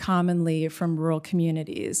very commonly from rural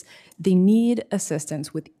communities. They need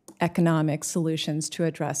assistance with economic solutions to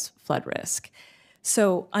address flood risk.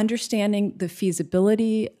 So understanding the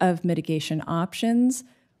feasibility of mitigation options,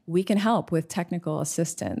 we can help with technical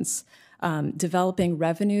assistance. Developing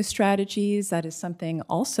revenue strategies, that is something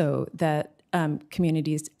also that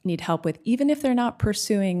communities need help with, even if they're not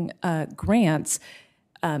pursuing grants.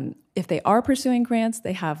 If they are pursuing grants,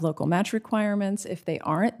 they have local match requirements. If they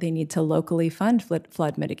aren't, they need to locally fund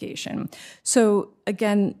flood mitigation. So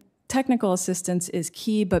again, technical assistance is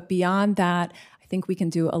key, but beyond that, I think we can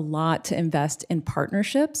do a lot to invest in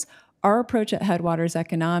partnerships. Our approach at Headwaters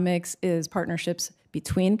Economics is partnerships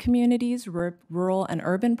between communities, rural and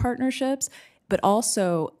urban partnerships, but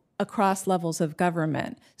also across levels of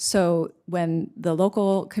government. So when the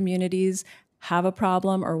local communities have a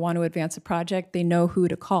problem or want to advance a project, they know who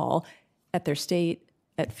to call at their state,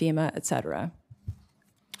 at FEMA, et cetera.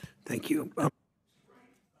 Thank you.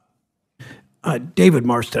 David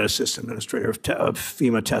Marstead, Assistant Administrator of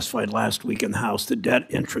FEMA, testified last week in the House that debt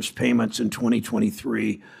interest payments in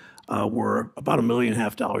 2023 were about $1.5 million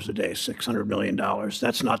a day, $600 million.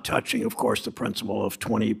 That's not touching, of course, the principal of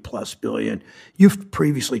 $20+ billion. You've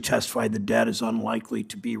previously testified the debt is unlikely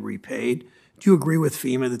to be repaid. Do you agree with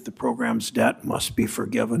FEMA that the program's debt must be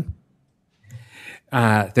forgiven?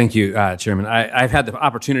 Thank you, Chairman. I've had the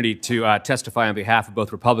opportunity to testify on behalf of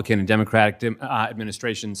both Republican and Democratic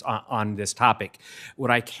administrations on this topic. What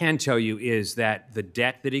I can tell you is that the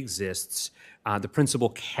debt that exists, the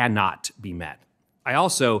principal cannot be met. I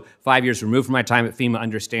also, 5 years removed from my time at FEMA,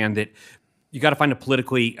 understand that you got to find a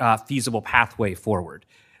politically feasible pathway forward.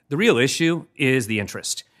 The real issue is the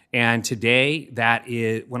interest. And today, that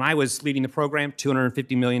is, when I was leading the program,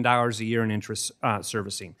 $250 million a year in interest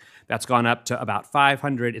servicing. That's gone up to about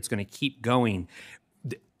 $500. It's going to keep going.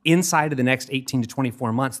 Inside of the next 18 to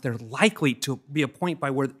 24 months, there's likely to be a point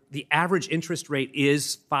by where the average interest rate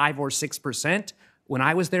is 5 or 6%. When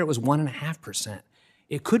I was there, it was 1.5%.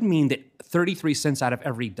 It could mean that 33 cents out of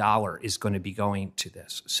every dollar is going to be going to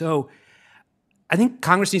this. So I think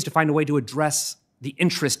Congress needs to find a way to address the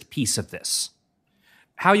interest piece of this.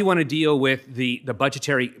 How you want to deal with the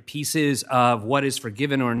budgetary pieces of what is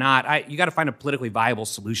forgiven or not, you got to find a politically viable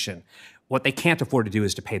solution. What they can't afford to do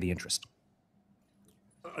is to pay the interest.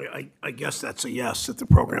 I guess that's a yes, that the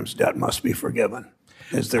program's debt must be forgiven.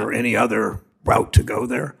 Is there any other route to go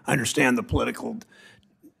there? I understand the political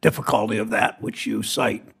difficulty of that, which you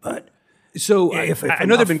cite, but... So I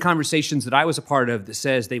know there have been conversations that I was a part of that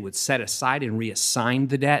says they would set aside and reassign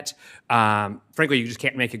the debt. Frankly, you just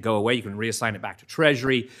can't make it go away. You can reassign it back to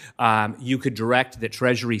Treasury. You could direct that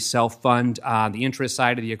Treasury self-fund the interest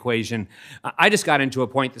side of the equation. I just got into a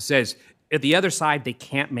point that says at the other side, they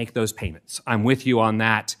can't make those payments. I'm with you on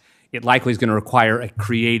that. It likely is going to require a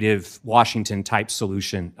creative Washington-type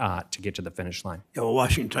solution to get to the finish line. Yeah, well, a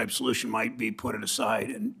Washington-type solution might be put it aside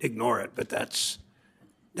and ignore it, but that's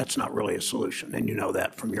not really a solution, and you know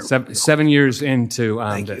that from your... 7 years into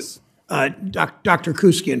this. Dr.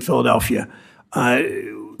 Kuski in Philadelphia,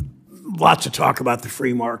 lots of talk about the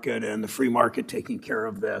free market and the free market taking care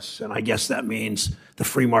of this, and I guess that means the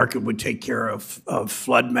free market would take care of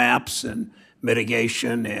flood maps and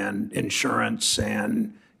mitigation and insurance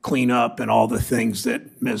and cleanup and all the things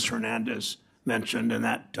that Ms. Hernandez mentioned, and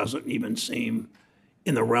that doesn't even seem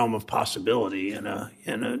in the realm of possibility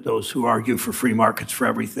in those who argue for free markets for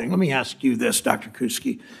everything. Let me ask you this, Dr.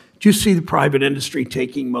 Kuski. Do you see the private industry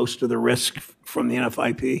taking most of the risk from the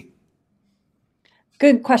NFIP?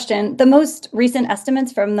 Good question. The most recent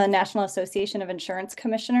estimates from the National Association of Insurance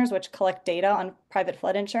Commissioners, which collect data on private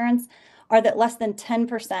flood insurance, are that less than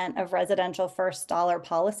 10% of residential first dollar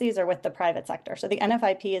policies are with the private sector. So the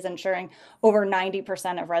NFIP is insuring over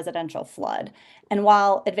 90% of residential flood. And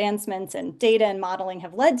while advancements in data and modeling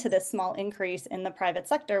have led to this small increase in the private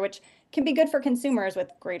sector, which can be good for consumers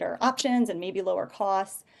with greater options and maybe lower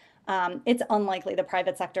costs, it's unlikely the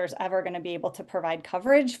private sector is ever going to be able to provide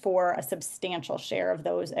coverage for a substantial share of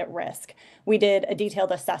those at risk. We did a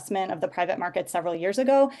detailed assessment of the private market several years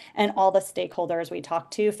ago, and all the stakeholders we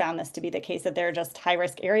talked to found this to be the case, that they're just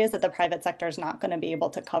high-risk areas that the private sector is not going to be able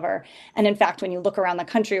to cover. And in fact, when you look around the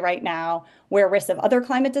country right now, where risks of other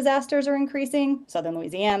climate disasters are increasing, southern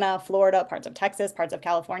Louisiana, Florida, parts of Texas, parts of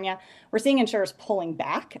California, we're seeing insurers pulling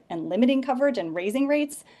back and limiting coverage and raising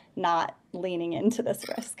rates, not leaning into this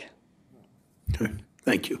risk. Okay,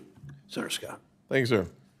 thank you. Senator Scott. Thank you, sir.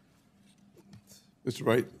 Mr.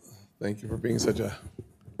 Wright, thank you for being such a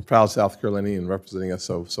proud South Carolinian and representing us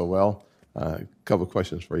so well. A couple of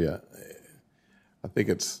questions for you. I think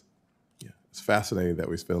it's fascinating that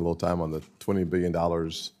we spend a little time on the $20 billion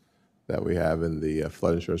that we have in the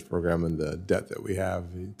flood insurance program and the debt that we have,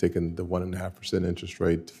 taking the 1.5% interest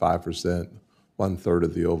rate to 5%, 1/3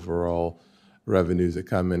 of the overall revenues that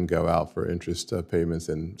come in go out for interest payments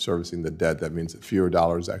and servicing the debt. That means that fewer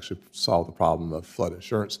dollars actually solve the problem of flood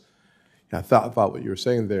insurance. And I thought about what you were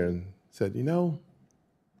saying there and said,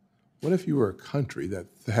 what if you were a country that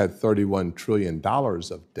had $31 trillion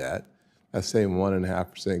of debt? That same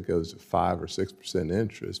 1.5% goes to 5 or 6%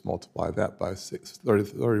 interest. Multiply that by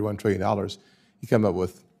 $31 trillion. You come up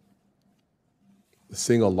with the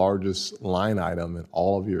single largest line item in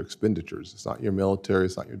all of your expenditures. It's not your military,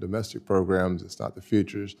 it's not your domestic programs, it's not the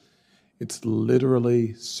futures. It's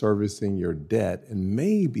literally servicing your debt, and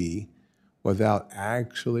maybe without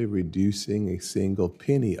actually reducing a single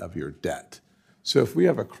penny of your debt. So if we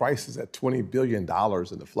have a crisis at $20 billion in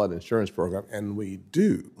the flood insurance program, and we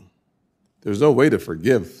do, there's no way to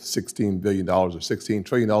forgive $16 billion or $16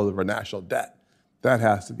 trillion of our national debt. That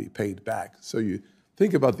has to be paid back. So you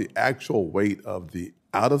think about the actual weight of the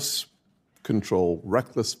out-of-control,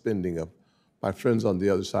 reckless spending of my friends on the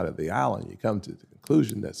other side of the aisle, and you come to the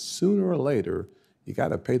conclusion that sooner or later, you got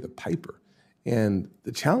to pay the piper. And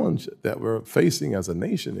the challenge that we're facing as a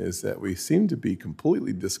nation is that we seem to be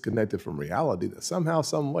completely disconnected from reality, that somehow,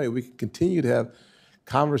 some way, we can continue to have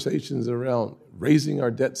conversations around raising our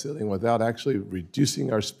debt ceiling without actually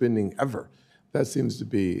reducing our spending ever. That seems to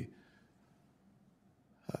be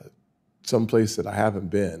someplace that I haven't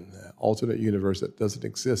been, an alternate universe that doesn't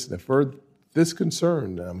exist. And if we're this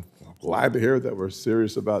concerned, I'm glad to hear that we're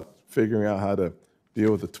serious about figuring out how to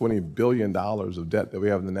deal with the $20 billion of debt that we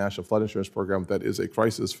have in the National Flood Insurance Program. That is a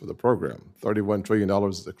crisis for the program. $31 trillion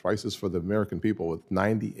is a crisis for the American people, with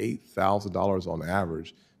 $98,000 on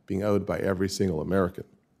average being owed by every single American.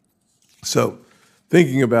 So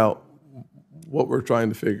thinking about what we're trying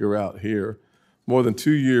to figure out here, more than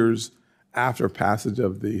 2 years after passage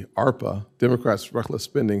of the ARPA, Democrats' reckless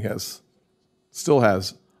spending still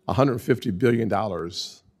has $150 billion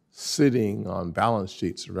sitting on balance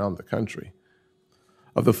sheets around the country.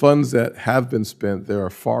 Of the funds that have been spent, there are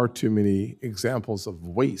far too many examples of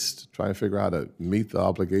waste, trying to figure out how to meet the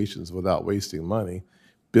obligations without wasting money.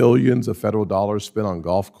 Billions of federal dollars spent on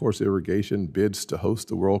golf course irrigation, bids to host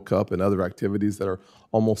the World Cup, and other activities that are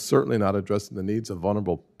almost certainly not addressing the needs of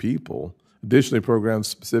vulnerable people. Additionally, programs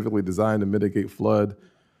specifically designed to mitigate flood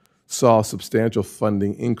saw substantial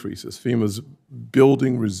funding increases. FEMA's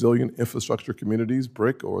Building Resilient Infrastructure Communities,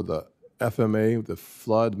 BRIC, or the FMA, the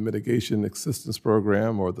Flood Mitigation Assistance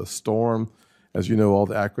Program, or the STORM, as you know, all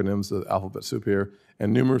the acronyms, the alphabet soup here,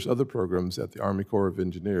 and numerous other programs at the Army Corps of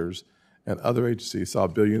Engineers and other agencies saw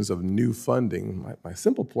billions of new funding. My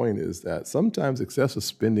simple point is that sometimes excessive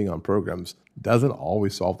spending on programs doesn't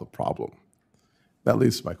always solve the problem. That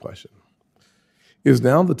leads to my question. Is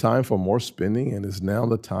now the time for more spending, and is now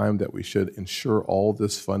the time that we should ensure all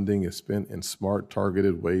this funding is spent in smart,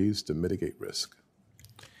 targeted ways to mitigate risk?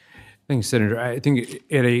 Thank you, Senator. I think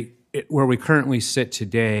where we currently sit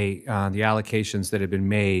today, the allocations that have been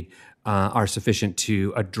made are sufficient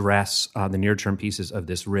to address the near-term pieces of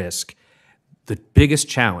this risk. The biggest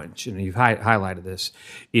challenge, and you've highlighted this,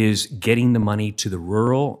 is getting the money to the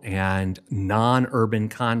rural and non-urban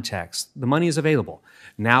context. The money is available.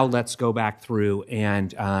 Now let's go back through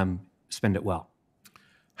and spend it well.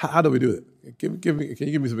 How do we do it? Can you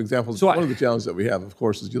give me some examples? So one of the challenges that we have, of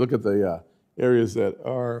course, is you look at the areas that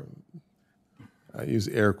are, I use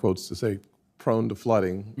air quotes to say, prone to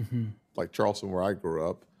flooding, like Charleston, where I grew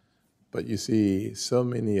up. But you see so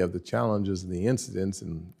many of the challenges and the incidents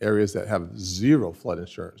in areas that have zero flood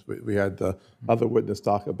insurance. We had the other witness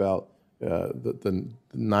talk about the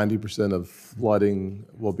 90% of flooding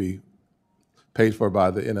will be paid for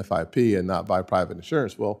by the NFIP and not by private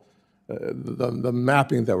insurance. Well, the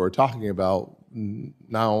mapping that we're talking about,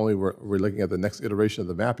 not only we're looking at the next iteration of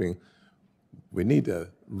the mapping, we need to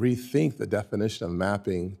rethink the definition of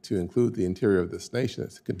mapping to include the interior of this nation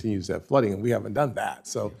that continues to have flooding, and we haven't done that.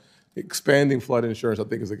 So expanding flood insurance, I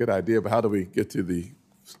think, is a good idea, but how do we get to the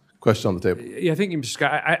question on the table? Yeah, I think, Mr.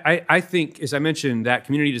 Scott, I think, as I mentioned, that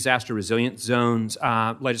community disaster resilience zones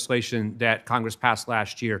legislation that Congress passed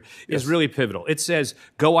last year is really pivotal. It says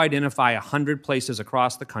go identify 100 places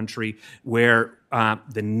across the country where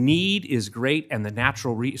the need is great and the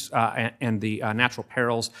natural natural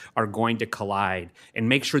perils are going to collide, and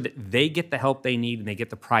make sure that they get the help they need and they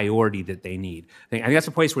get the priority that they need. I think that's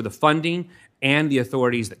a place where the funding and the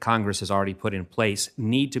authorities that Congress has already put in place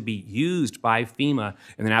need to be used by FEMA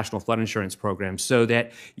and the National Flood Insurance Program, so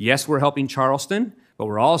that, yes, we're helping Charleston, but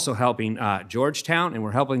we're also helping Georgetown, and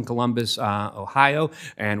we're helping Columbus, Ohio,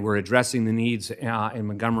 and we're addressing the needs in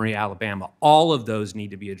Montgomery, Alabama. All of those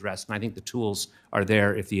need to be addressed, and I think the tools are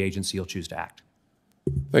there if the agency will choose to act.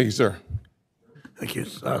 Thank you, sir. Thank you.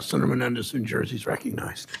 Senator Menendez, New Jersey, is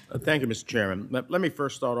recognized. Thank you, Mr. Chairman. Let me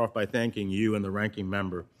first start off by thanking you and the ranking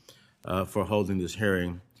member for holding this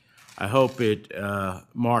hearing. I hope it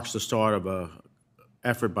marks the start of an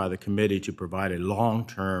effort by the committee to provide a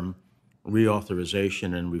long-term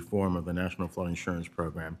reauthorization and reform of the National Flood Insurance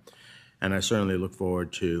Program. And I certainly look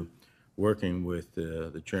forward to working with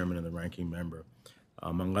the chairman and the ranking member.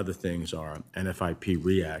 Among other things, our NFIP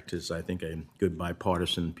REACT is, I think, a good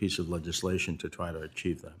bipartisan piece of legislation to try to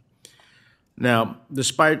achieve that. Now,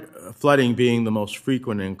 despite flooding being the most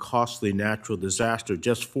frequent and costly natural disaster,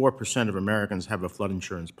 just 4% of Americans have a flood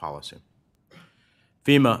insurance policy.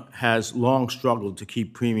 FEMA has long struggled to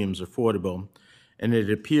keep premiums affordable, and it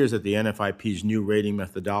appears that the NFIP's new rating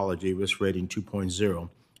methodology, Risk Rating 2.0,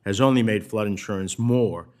 has only made flood insurance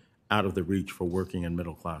more out of the reach for working and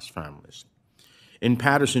middle-class families. In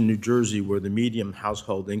Paterson, New Jersey, where the median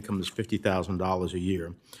household income is $50,000 a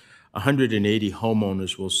year, 180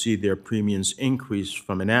 homeowners will see their premiums increase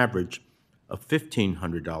from an average of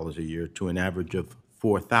 $1,500 a year to an average of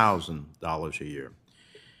 $4,000 a year.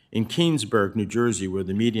 In Keansburg, New Jersey, where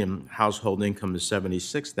the median household income is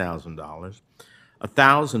 $76,000,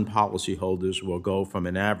 1,000 policyholders will go from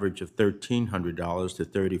an average of $1,300 to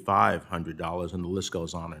 $3,500, and the list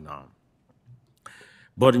goes on and on.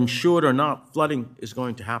 But insured or not, flooding is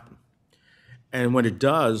going to happen. And when it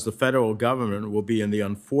does, the federal government will be in the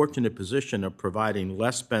unfortunate position of providing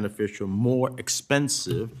less beneficial, more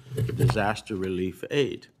expensive disaster relief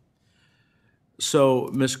aid. So,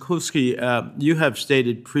 Ms. Kuski, you have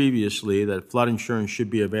stated previously that flood insurance should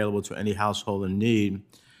be available to any household in need.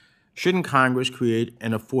 Shouldn't Congress create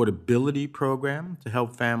an affordability program to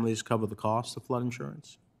help families cover the cost of flood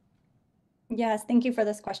insurance? Yes, thank you for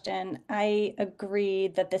this question. I agree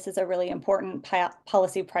that this is a really important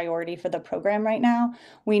policy priority for the program right now.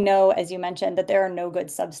 We know, as you mentioned, that there are no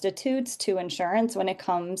good substitutes to insurance when it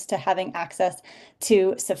comes to having access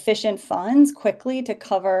to sufficient funds quickly to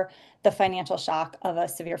cover the financial shock of a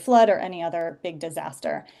severe flood or any other big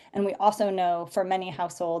disaster. And we also know for many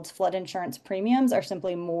households, flood insurance premiums are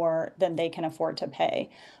simply more than they can afford to pay.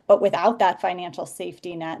 But without that financial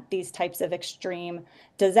safety net, these types of extreme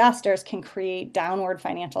disasters can create downward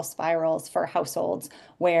financial spirals for households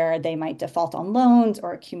where they might default on loans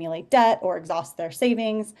or accumulate debt or exhaust their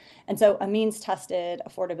savings. And so a means-tested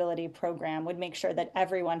affordability program would make sure that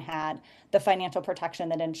everyone had the financial protection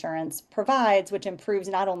that insurance provides, which improves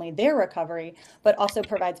not only their recovery, but also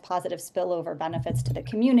provides positive spillover benefits to the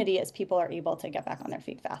community as people are able to get back on their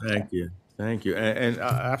feet faster. Thank you. Thank you. And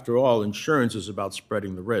after all, insurance is about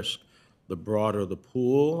spreading the risk. The broader the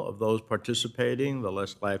pool of those participating, the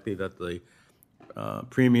less likely that the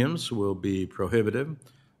premiums will be prohibitive.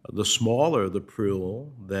 The smaller the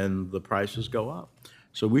pool, then the prices go up.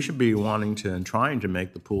 So we should be wanting to and trying to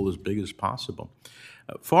make the pool as big as possible.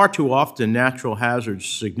 Far too often, natural hazards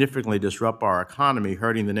significantly disrupt our economy,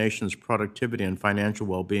 hurting the nation's productivity and financial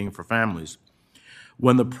well-being for families.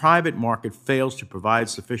 When the private market fails to provide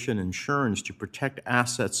sufficient insurance to protect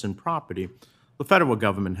assets and property, the federal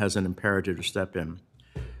government has an imperative to step in.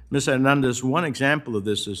 Ms. Hernandez, one example of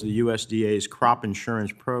this is the USDA's crop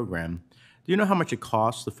insurance program. Do you know how much it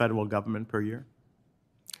costs the federal government per year?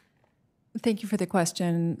 Thank you for the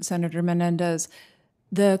question, Senator Menendez.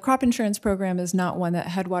 The crop insurance program is not one that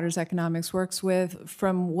Headwaters Economics works with.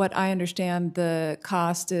 From what I understand, the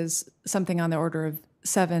cost is something on the order of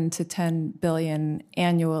 $7 to $10 billion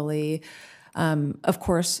annually. Of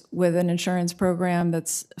course, with an insurance program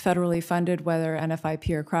that's federally funded, whether NFIP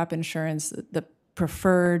or crop insurance, the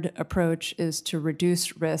preferred approach is to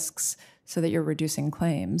reduce risks so that you're reducing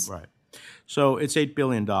claims. Right. So it's $8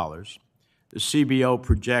 billion. The CBO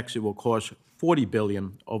projects it will cost $40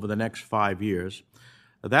 billion over the next 5 years.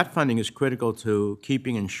 That funding is critical to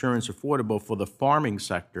keeping insurance affordable for the farming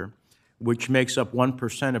sector, which makes up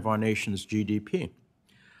 1% of our nation's GDP.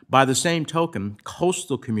 By the same token,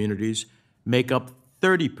 coastal communities make up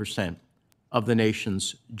 30% of the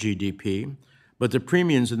nation's GDP, but the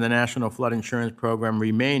premiums in the National Flood Insurance Program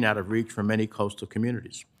remain out of reach for many coastal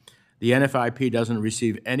communities. The NFIP doesn't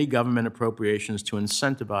receive any government appropriations to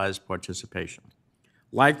incentivize participation.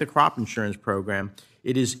 Like the crop insurance program,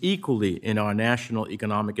 it is equally in our national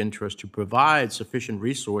economic interest to provide sufficient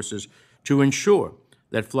resources to ensure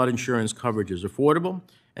that flood insurance coverage is affordable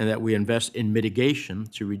and that we invest in mitigation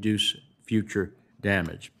to reduce future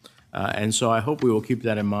damage. And so I hope we will keep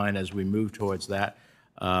that in mind as we move towards that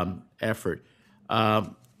effort.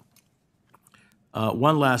 One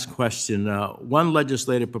last question. One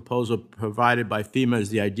legislative proposal provided by FEMA is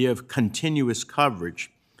the idea of continuous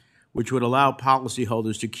coverage, which would allow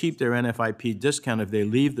policyholders to keep their NFIP discount if they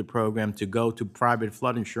leave the program to go to private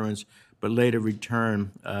flood insurance, but later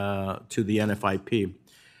return to the NFIP.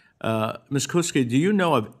 Ms. Kuski, do you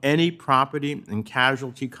know of any property and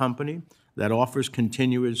casualty company that offers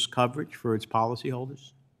continuous coverage for its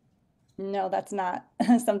policyholders? No, that's not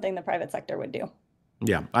something the private sector would do.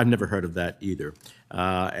 Yeah, I've never heard of that either.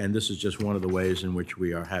 And this is just one of the ways in which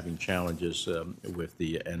we are having challenges with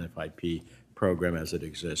the NFIP program as it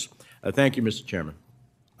exists. Thank you, Mr. Chairman.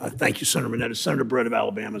 Thank you, Senator Mandanis. Senator Britt of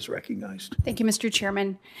Alabama is recognized. Thank you, Mr.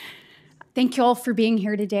 Chairman. Thank you all for being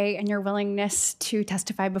here today and your willingness to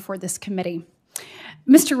testify before this committee.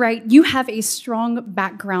 Mr. Wright, you have a strong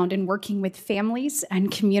background in working with families and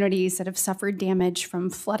communities that have suffered damage from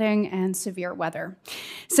flooding and severe weather.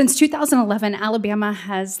 Since 2011, Alabama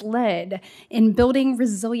has led in building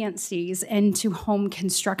resiliencies into home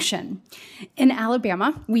construction. In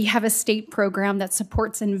Alabama, we have a state program that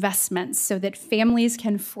supports investments so that families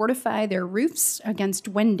can fortify their roofs against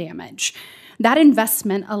wind damage. That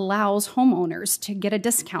investment allows homeowners to get a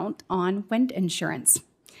discount on wind insurance.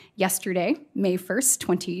 Yesterday, May 1st,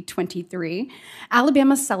 2023,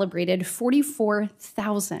 Alabama celebrated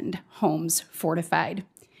 44,000 homes fortified.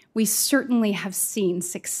 We certainly have seen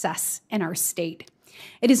success in our state.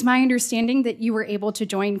 It is my understanding that you were able to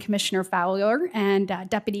join Commissioner Fowler and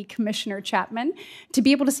Deputy Commissioner Chapman to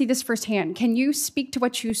be able to see this firsthand. Can you speak to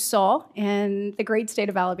what you saw in the great state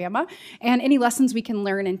of Alabama and any lessons we can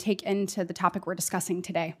learn and take into the topic we're discussing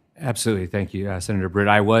today? Absolutely. Thank you, Senator Britt.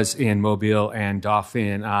 I was in Mobile and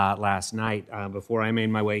Dauphin last night before I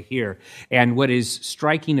made my way here. And what is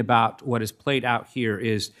striking about what has played out here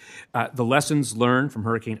is the lessons learned from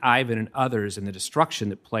Hurricane Ivan and others and the destruction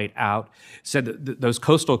that played out said that those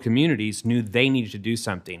coastal communities knew they needed to do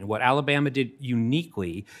something. What Alabama did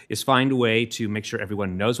uniquely is find a way to make sure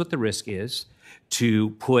everyone knows what the risk is,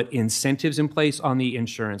 to put incentives in place on the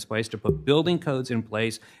insurance place, to put building codes in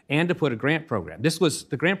place, and to put a grant program.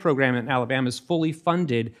 The grant program in Alabama is fully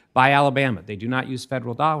funded by Alabama. They do not use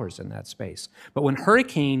federal dollars in that space. But when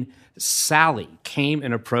Hurricane Sally came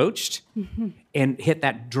and approached and hit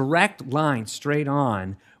that direct line straight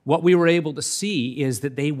on, what we were able to see is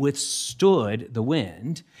that they withstood the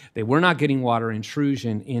wind. They were not getting water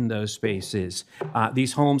intrusion in those spaces.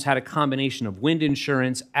 These homes had a combination of wind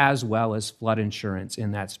insurance as well as flood insurance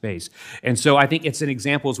in that space. And so I think it's an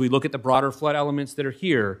example as we look at the broader flood elements that are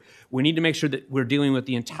here, we need to make sure that we're dealing with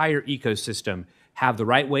the entire ecosystem, have the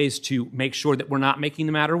right ways to make sure that we're not making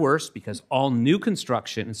the matter worse, because all new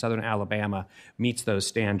construction in southern Alabama meets those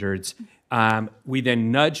standards. We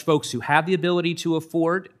then nudge folks who have the ability to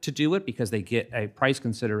afford to do it because they get a price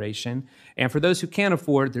consideration. And for those who can't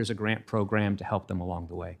afford, there's a grant program to help them along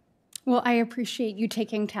the way. Well, I appreciate you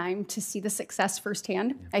taking time to see the success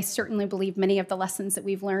firsthand. Yeah. I certainly believe many of the lessons that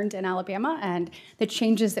we've learned in Alabama and the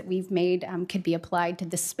changes that we've made could be applied to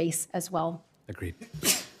this space as well. Agreed.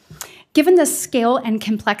 Given the scale and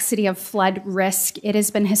complexity of flood risk, it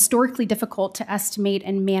has been historically difficult to estimate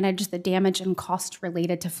and manage the damage and cost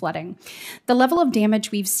related to flooding. The level of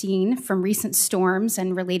damage we've seen from recent storms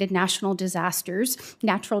and related natural disasters,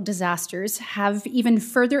 have even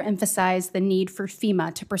further emphasized the need for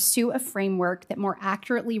FEMA to pursue a framework that more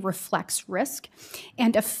accurately reflects risk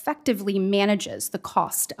and effectively manages the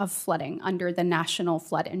cost of flooding under the National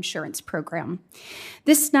Flood Insurance Program.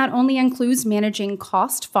 This not only includes managing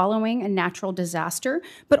cost following a natural disaster,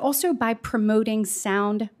 but also by promoting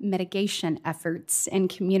sound mitigation efforts in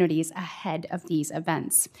communities ahead of these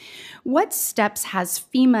events. What steps has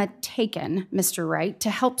FEMA taken, Mr. Wright, to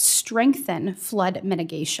help strengthen flood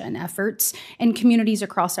mitigation efforts in communities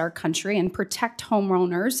across our country and protect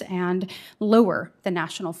homeowners and lower the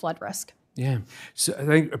national flood risk? Yeah, so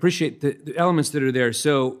I appreciate the elements that are there.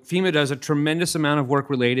 So FEMA does a tremendous amount of work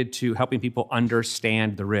related to helping people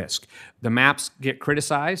understand the risk. The maps get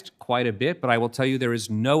criticized quite a bit, but I will tell you there is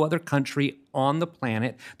no other country on the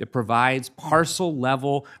planet that provides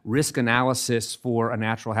parcel-level risk analysis for a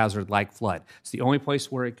natural hazard like flood. It's the only place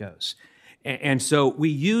where it goes. And so we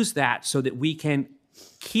use that so that we can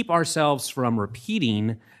keep ourselves from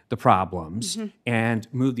repeating the problems and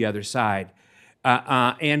move the other side.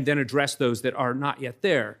 And then address those that are not yet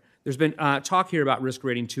there. There's been talk here about Risk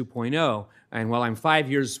Rating 2.0, and while I'm 5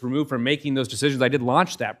 years removed from making those decisions, I did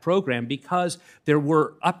launch that program because there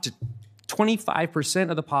were up to 25%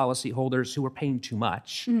 of the policyholders who were paying too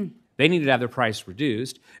much. They needed to have their price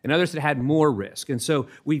reduced, and others that had more risk. And so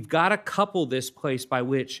we've got to couple this place by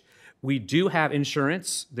which we do have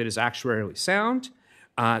insurance that is actuarially sound,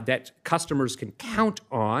 that customers can count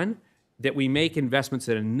on, that we make investments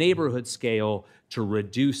at a neighborhood scale to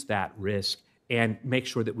reduce that risk and make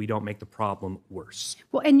sure that we don't make the problem worse.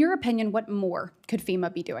 Well, in your opinion, what more could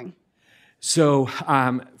FEMA be doing? So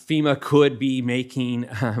FEMA could be making,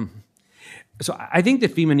 so I think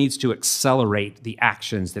that FEMA needs to accelerate the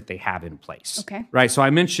actions that they have in place. Okay. Right, so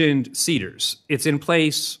I mentioned Cedars. It's in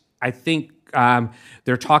place. I think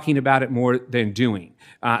they're talking about it more than doing.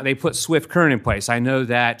 They put Swift Current in place. I know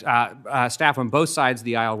that staff on both sides of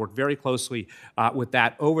the aisle worked very closely with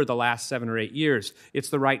that over the last 7 or 8 years. It's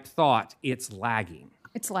the right thought. It's lagging.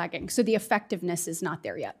 It's lagging. So the effectiveness is not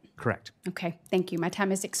there yet. Correct. Okay, thank you. My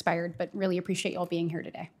time has expired, but really appreciate you all being here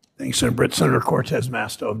today. Thanks, Senator Britt. Senator Cortez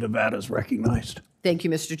Masto of Nevada is recognized. Thank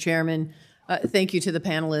you, Mr. Chairman. Thank you to the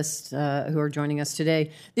panelists who are joining us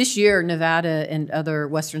today. This year, Nevada and other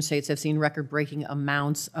western states have seen record-breaking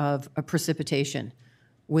amounts of precipitation,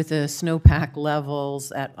 with the snowpack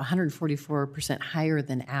levels at 144% higher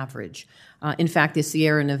than average. In fact, the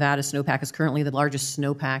Sierra Nevada snowpack is currently the largest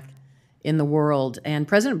snowpack in the world, and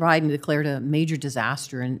President Biden declared a major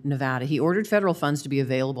disaster in Nevada. He ordered federal funds to be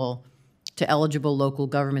available to eligible local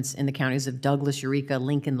governments in the counties of Douglas, Eureka,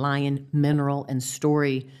 Lincoln, Lyon, Mineral, and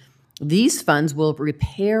Story. These funds will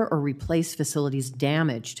repair or replace facilities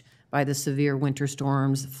damaged by the severe winter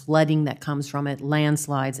storms, flooding that comes from it,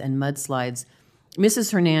 landslides, and mudslides.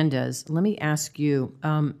 Mrs. Hernandez, let me ask you,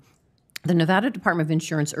 the Nevada Department of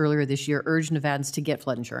Insurance earlier this year urged Nevadans to get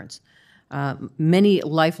flood insurance. Many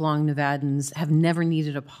lifelong Nevadans have never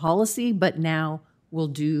needed a policy, but now will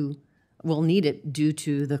need it due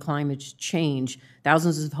to the climate change.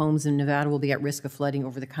 Thousands of homes in Nevada will be at risk of flooding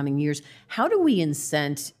over the coming years. How do we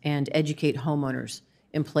incent and educate homeowners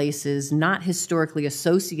in places not historically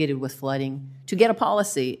associated with flooding to get a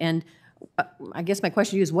policy? And I guess my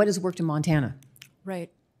question to you is, what has worked in Montana?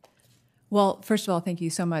 Right. Well, first of all, thank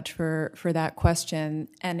you so much for that question.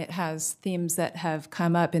 And it has themes that have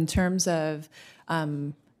come up in terms of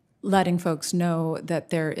letting folks know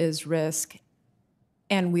that there is risk.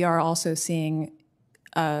 And we are also seeing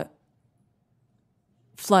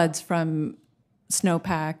floods from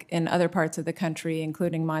snowpack in other parts of the country,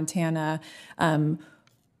 including Montana.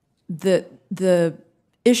 The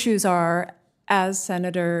issues are, as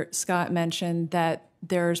Senator Scott mentioned, that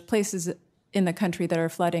there's places in the country that are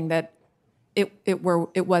flooding that it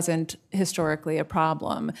wasn't historically a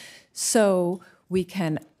problem. So we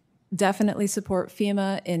can definitely support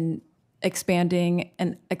FEMA in expanding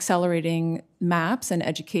and accelerating maps and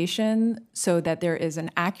education so that there is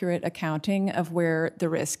an accurate accounting of where the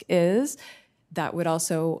risk is. That would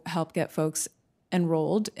also help get folks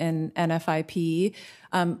enrolled in NFIP.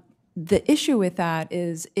 The issue with that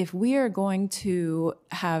is if we are going to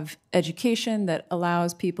have education that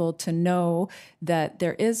allows people to know that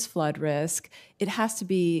there is flood risk, it has to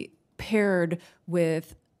be paired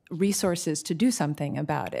with resources to do something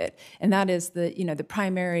about it. And that is the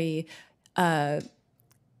primary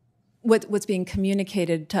what's being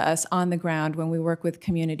communicated to us on the ground when we work with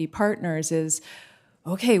community partners is,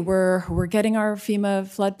 okay, we're getting our FEMA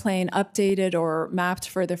floodplain updated or mapped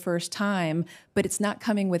for the first time, but it's not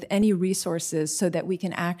coming with any resources so that we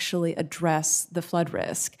can actually address the flood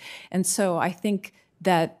risk. And so I think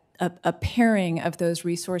that a pairing of those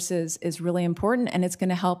resources is really important, and it's going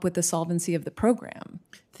to help with the solvency of the program.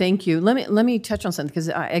 Thank you. Let me touch on something, because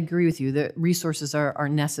I agree with you. The resources are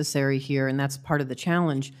necessary here, and that's part of the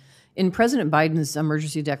challenge. In President Biden's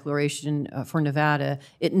emergency declaration for Nevada,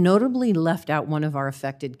 it notably left out one of our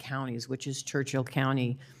affected counties, which is Churchill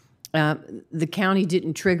County. The county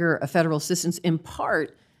didn't trigger a federal assistance in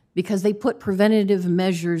part because they put preventative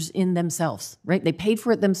measures in themselves, right? They paid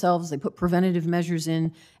for it themselves, they put preventative measures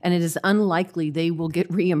in, and it is unlikely they will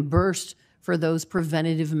get reimbursed for those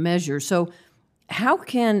preventative measures. So how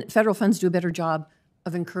can federal funds do a better job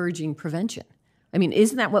of encouraging prevention? I mean,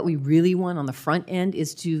 isn't that what we really want on the front end,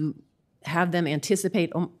 is to have them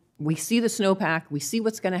anticipate, we see the snowpack, we see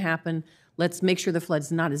what's going to happen, let's make sure the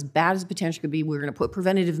flood's not as bad as potentially could be, we're going to put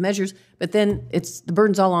preventative measures, but then the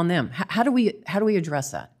burden's all on them. How do we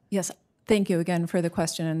address that? Yes. Thank you again for the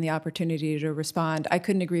question and the opportunity to respond. I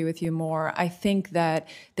couldn't agree with you more. I think that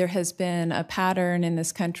there has been a pattern in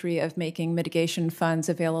this country of making mitigation funds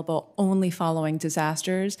available only following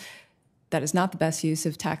disasters. That is not the best use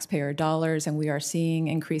of taxpayer dollars, and we are seeing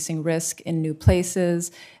increasing risk in new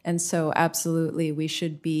places. And so absolutely, we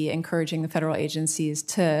should be encouraging the federal agencies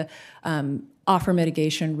to offer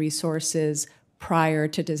mitigation resources prior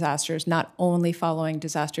to disasters, not only following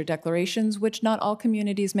disaster declarations, which not all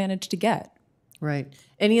communities manage to get. Right.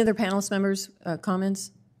 Any other panelist members' comments?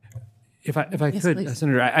 If I Yes, could, please.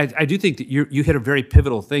 Senator, I do think that you hit a very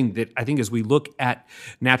pivotal thing that I think as we look at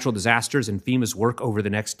natural disasters and FEMA's work over the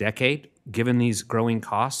next decade, given these growing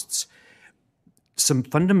costs, some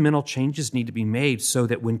fundamental changes need to be made so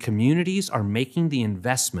that when communities are making the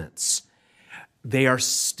investments, they are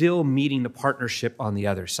still meeting the partnership on the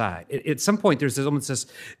other side. At some point, there's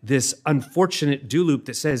almost this unfortunate do loop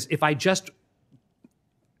that says, if I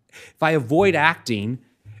avoid acting,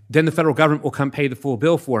 then the federal government will come pay the full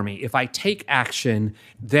bill for me. If I take action,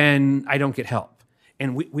 then I don't get help.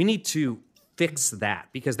 And we need to fix that,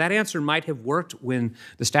 because that answer might have worked when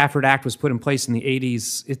the Stafford Act was put in place in the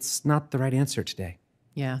 80s. It's not the right answer today.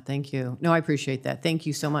 Yeah, thank you. No, I appreciate that. Thank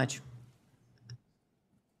you so much.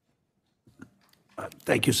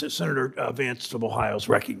 Thank you, Senator Vance of Ohio is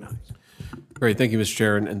recognized. Great, thank you, Mr.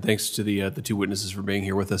 Chair, and thanks to the two witnesses for being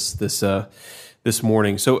here with us this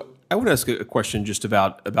morning. So I want to ask a question just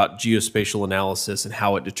about geospatial analysis and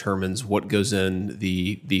how it determines what goes in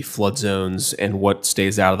the flood zones and what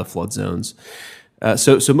stays out of the flood zones.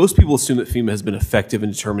 So most people assume that FEMA has been effective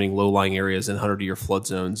in determining low-lying areas in 100-year flood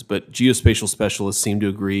zones, but geospatial specialists seem to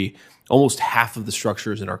agree almost half of the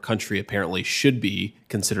structures in our country apparently should be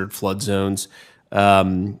considered flood zones,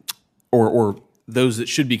 or those that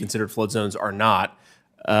should be considered flood zones are not,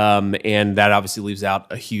 and that obviously leaves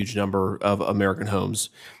out a huge number of American homes.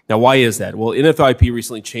 Now, why is that? Well, NFIP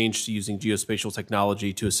recently changed to using geospatial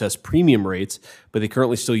technology to assess premium rates, but they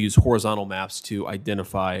currently still use horizontal maps to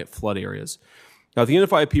identify flood areas. Now, if the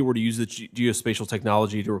NFIP were to use the geospatial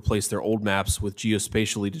technology to replace their old maps with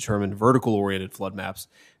geospatially determined vertical-oriented flood maps,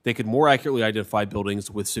 they could more accurately identify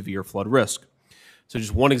buildings with severe flood risk. So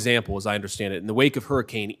just one example, as I understand it, in the wake of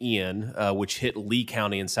Hurricane Ian, which hit Lee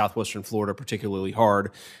County in southwestern Florida particularly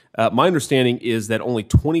hard, my understanding is that only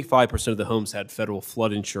 25% of the homes had federal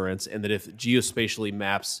flood insurance, and that if geospatially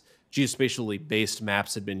based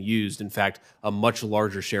maps had been used, in fact, a much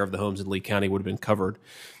larger share of the homes in Lee County would have been covered.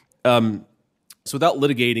 So without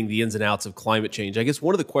litigating the ins and outs of climate change, I guess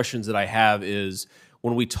one of the questions that I have is,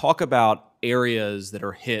 when we talk about areas that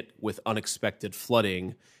are hit with unexpected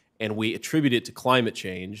flooding and we attribute it to climate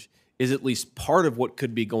change, is at least part of what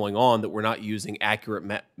could be going on that we're not using accurate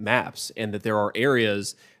maps, and that there are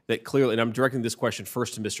areas that clearly, and I'm directing this question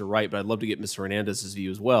first to Mr. Wright, but I'd love to get Mr. Hernandez's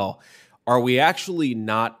view as well. Are we actually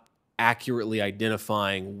not accurately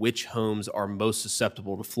identifying which homes are most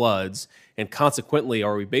susceptible to floods, and consequently,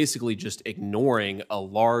 are we basically just ignoring a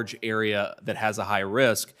large area that has a high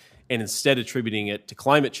risk and instead attributing it to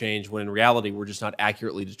climate change, when in reality we're just not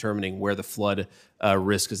accurately determining where the flood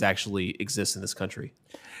risk is actually exists in this country?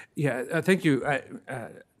 Yeah, thank you,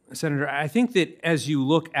 Senator. I think that as you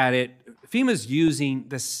look at it, FEMA's using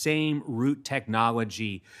the same root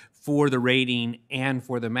technology for the rating and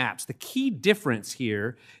for the maps. The key difference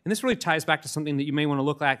here, and this really ties back to something that you may want to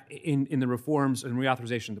look at in the reforms and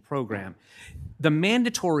reauthorization of the program, the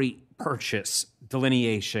mandatory purchase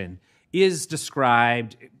delineation is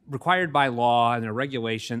described, required by law and a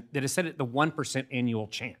regulation that is set at the 1% annual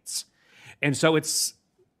chance. And so it's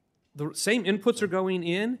the same inputs are going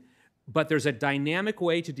in, but there's a dynamic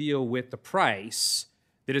way to deal with the price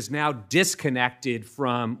that is now disconnected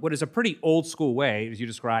from what is a pretty old school way, as you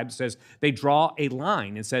described. It says they draw a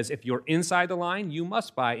line and says, if you're inside the line, you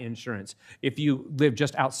must buy insurance. If you live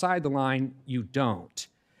just outside the line, you don't.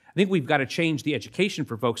 I think we've got to change the education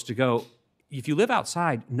for folks to go, if you live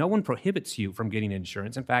outside, no one prohibits you from getting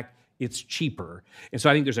insurance. In fact, it's cheaper. And so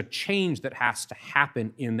I think there's a change that has to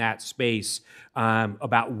happen in that space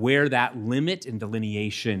about where that limit and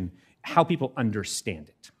delineation, how people understand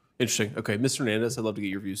it. Interesting. Okay, Mr. Hernandez, I'd love to get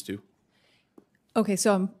your views too. Okay,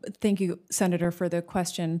 so thank you, Senator, for the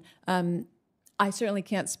question. I certainly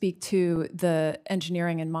can't speak to the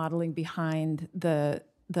engineering and modeling behind the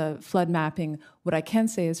flood mapping. What I can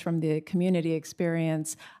say is, from the community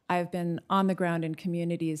experience, I've been on the ground in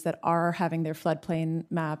communities that are having their floodplain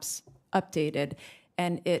maps updated,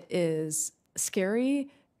 and it is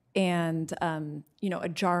scary and a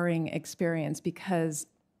jarring experience, because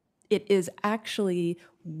it is actually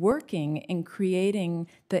working in creating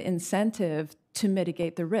the incentive to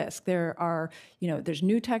mitigate the risk. There's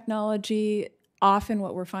new technology. Often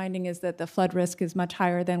what we're finding is that the flood risk is much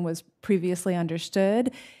higher than was previously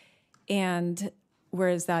understood. And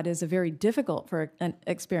whereas that is a very difficult an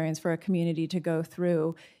experience for a community to go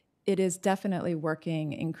through, it is definitely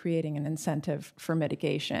working in creating an incentive for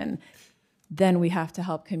mitigation. Then we have to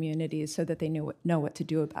help communities so that they know what to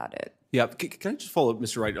do about it. Yeah, can I just follow up,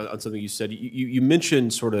 Mr. Wright, on something you said? You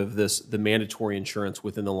mentioned sort of the mandatory insurance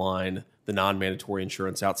within the line, the non-mandatory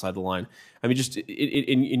insurance outside the line. I mean, just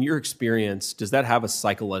in your experience, does that have a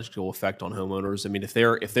psychological effect on homeowners? I mean, if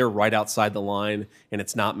they're right outside the line and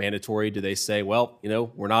it's not mandatory, do they say, well,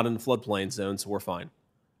 we're not in the floodplain zone, so we're fine?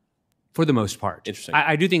 For the most part. Interesting.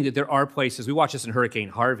 I do think that there are places, we watched this in Hurricane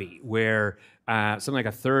Harvey, where something like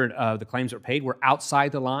a third of the claims that were paid were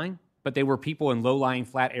outside the line, but they were people in low-lying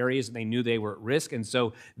flat areas and they knew they were at risk, and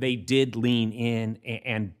so they did lean in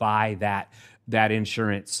and buy that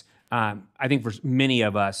insurance. I think for many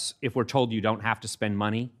of us, if we're told you don't have to spend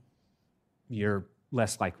money, you're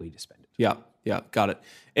less likely to spend it. Yeah, got it.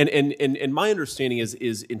 And my understanding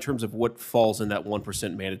is in terms of what falls in that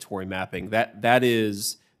 1% mandatory mapping, that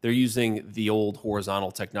is they're using the old horizontal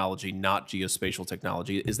technology, not geospatial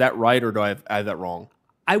technology. Is that right, or do I have that wrong?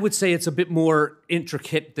 I would say it's a bit more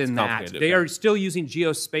intricate than that. They are still using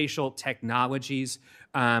geospatial technologies.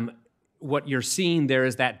 What you're seeing there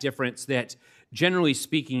is that difference that, generally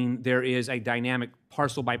speaking, there is a dynamic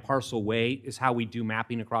parcel by parcel way is how we do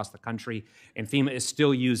mapping across the country, and FEMA is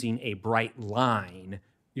still using a bright line.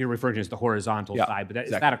 You're referring to as the horizontal side, but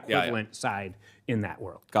is that equivalent side in that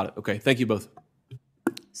world. Got it. Okay. Thank you both.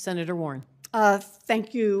 Senator Warren.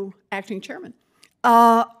 Thank you, Acting Chairman.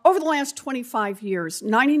 Over the last 25 years,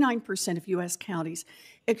 99% of U.S. counties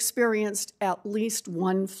experienced at least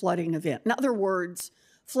one flooding event. In other words,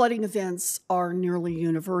 flooding events are nearly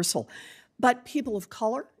universal. But people of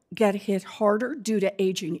color get hit harder due to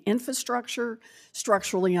aging infrastructure,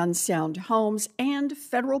 structurally unsound homes, and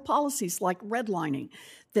federal policies like redlining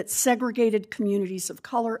that segregated communities of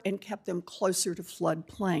color and kept them closer to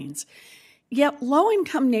floodplains. Yet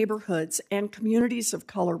low-income neighborhoods and communities of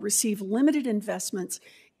color receive limited investments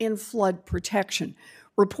in flood protection.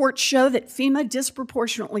 Reports show that FEMA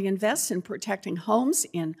disproportionately invests in protecting homes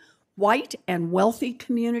in white and wealthy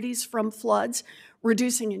communities from floods,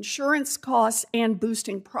 reducing insurance costs and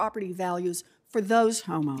boosting property values for those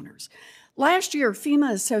homeowners. Last year,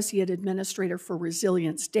 FEMA Associate Administrator for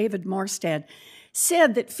Resilience, David Marstad,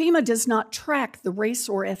 said that FEMA does not track the race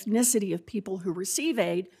or ethnicity of people who receive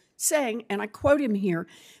aid, saying, and I quote him here,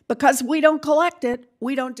 "Because we don't collect it,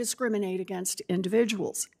 we don't discriminate against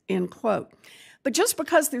individuals," end quote. But just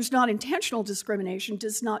because there's not intentional discrimination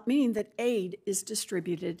does not mean that aid is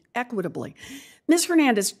distributed equitably. Ms.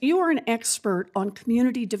 Hernandez, you are an expert on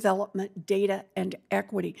community development, data, and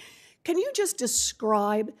equity. Can you just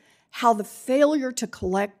describe how the failure to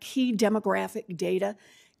collect key demographic data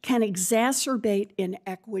can exacerbate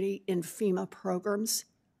inequity in FEMA programs?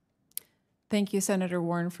 Thank you, Senator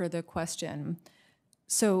Warren, for the question.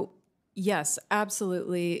 So, yes,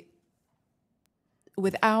 absolutely.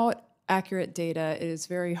 Without accurate data, it is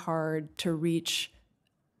very hard to reach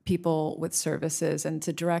people with services and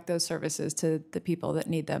to direct those services to the people that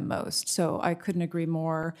need them most. So I couldn't agree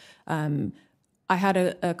more. I had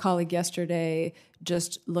a colleague yesterday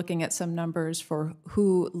just looking at some numbers for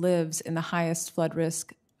who lives in the highest flood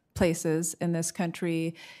risk places in this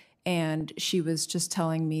country, and she was just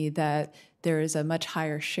telling me that there is a much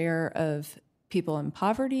higher share of people in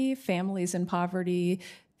poverty, families in poverty.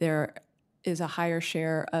 There is a higher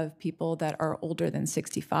share of people that are older than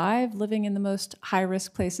 65 living in the most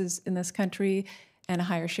high-risk places in this country, and a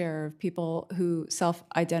higher share of people who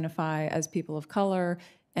self-identify as people of color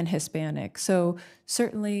and Hispanic. So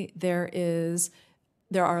certainly there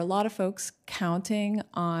are a lot of folks counting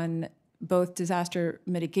on both disaster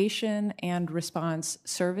mitigation and response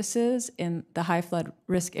services in the high flood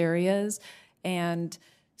risk areas. And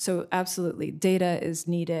so absolutely, data is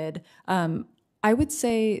needed. I would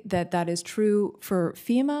say that is true for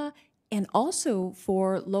FEMA and also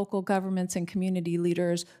for local governments and community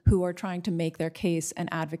leaders who are trying to make their case and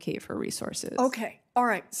advocate for resources. Okay, all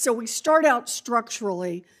right. So we start out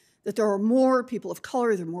structurally that there are more people of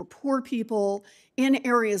color, there are more poor people in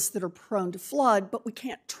areas that are prone to flood, but we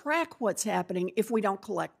can't track what's happening if we don't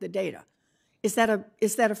collect the data. Is that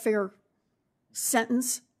a fair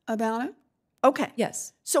sentence about it? Okay.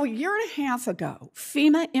 Yes. So a year and a half ago,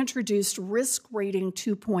 FEMA introduced Risk Rating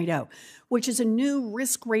 2.0, which is a new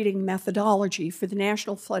risk rating methodology for the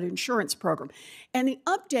National Flood Insurance Program. And the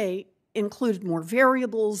update included more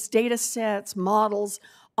variables, data sets, models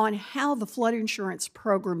on how the flood insurance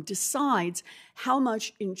program decides how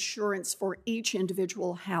much insurance for each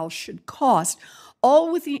individual house should cost,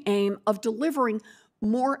 all with the aim of delivering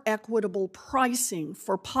more equitable pricing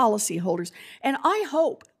for policyholders. And I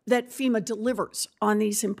hope that FEMA delivers on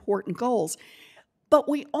these important goals. But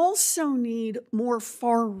we also need more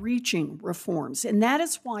far-reaching reforms. And that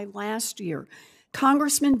is why last year,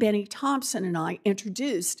 Congressman Benny Thompson and I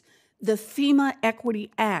introduced the FEMA Equity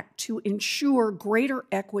Act to ensure greater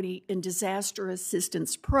equity in disaster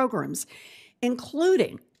assistance programs,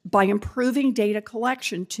 including by improving data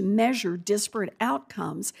collection to measure disparate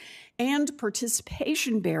outcomes and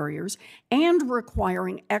participation barriers, and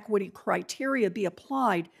requiring equity criteria be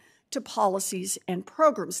applied to policies and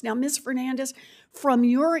programs. Now, Ms. Fernandez, from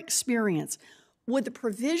your experience, would the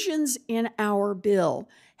provisions in our bill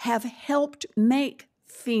have helped make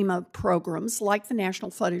FEMA programs like the National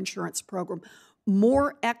Flood Insurance Program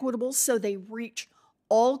more equitable so they reach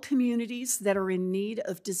all communities that are in need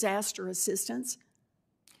of disaster assistance?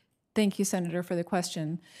 Thank you, Senator, for the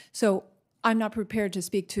question. So I'm not prepared to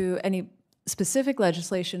speak to any specific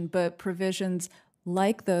legislation, but provisions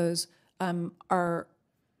like those are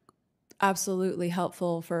absolutely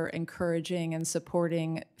helpful for encouraging and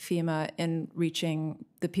supporting FEMA in reaching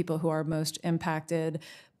the people who are most impacted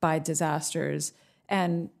by disasters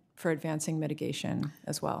and for advancing mitigation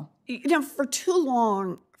as well. You know, for too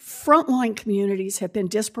long, frontline communities have been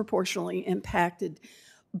disproportionately impacted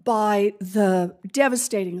by the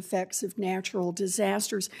devastating effects of natural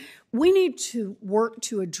disasters. We need to work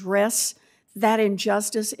to address that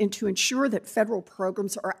injustice and to ensure that federal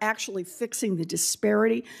programs are actually fixing the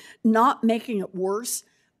disparity, not making it worse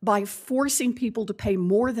by forcing people to pay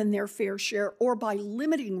more than their fair share or by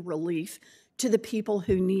limiting relief to the people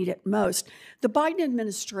who need it most. The Biden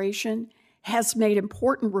administration has made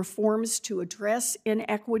important reforms to address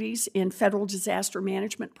inequities in federal disaster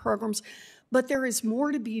management programs, but there is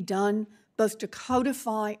more to be done both to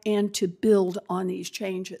codify and to build on these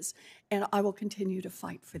changes. And I will continue to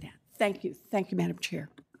fight for that. Thank you. Thank you, Madam Chair.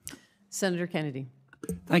 Senator Kennedy.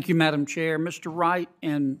 Thank you, Madam Chair. Mr. Wright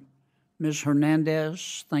and Ms.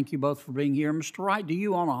 Hernandez, thank you both for being here. Mr. Wright, do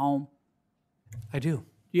you own a home? I do.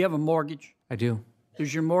 Do you have a mortgage? I do.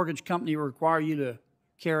 Does your mortgage company require you to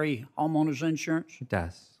carry homeowner's insurance? It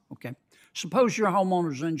does. Okay. Suppose your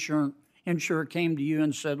homeowner's insurer came to you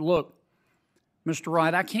and said, look, Mr.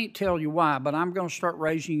 Wright, I can't tell you why, but I'm going to start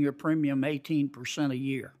raising your premium 18% a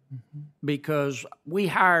year because we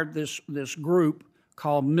hired this group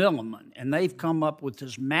called Milliman, and they've come up with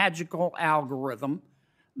this magical algorithm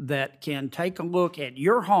that can take a look at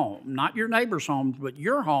your home, not your neighbor's home, but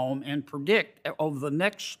your home, and predict over the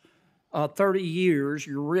next 30 years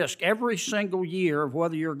your risk every single year of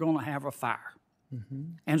whether you're going to have a fire.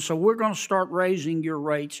 And so we're going to start raising your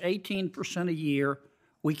rates 18% a year.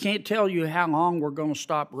 We can't tell you how long we're going to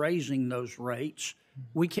stop raising those rates.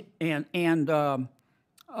 We can, and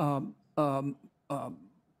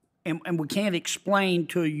we can't explain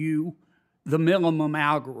to you the minimum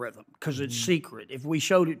algorithm because it's secret. If we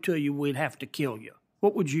showed it to you, we'd have to kill you.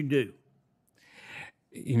 What would you do?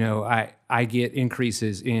 You know, I get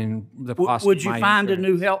increases in the cost. Would you find a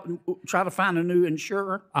new try to find a new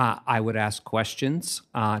insurer? I would ask questions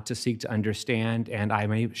to seek to understand, and I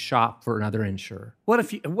may shop for another insurer. What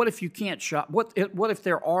if you can't shop? What if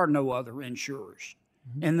there are no other insurers,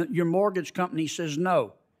 and your mortgage company says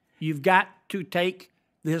no? You've got to take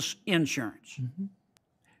this insurance.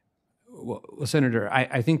 Well, Senator,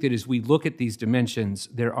 I think that as we look at these dimensions,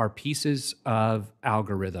 there are pieces of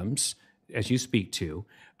algorithms, as you speak to,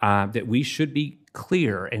 that we should be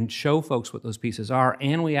clear and show folks what those pieces are,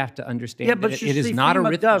 and we have to understand that it is not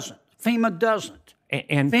FEMA doesn't. FEMA doesn't.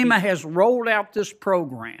 And FEMA has rolled out this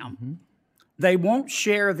program. They won't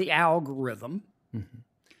share the algorithm.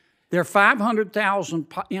 There are 500,000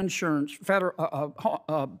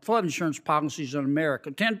 flood insurance policies in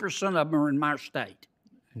America. 10% of them are in my state.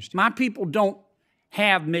 My people don't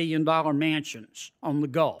have $1 million mansions on the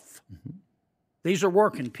Gulf. These are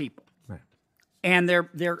working people. And their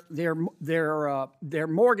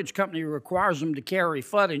mortgage company requires them to carry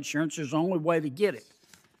flood insurance. Is the only way to get it.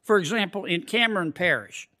 For example, in Cameron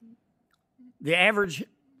Parish, the average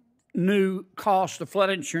new cost of flood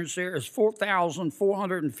insurance there is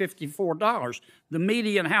 $4,454. The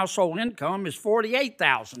median household income is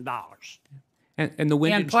 $48,000. And the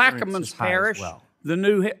wind in insurance Plaquemines is high Parish, as well. the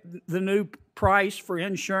new price for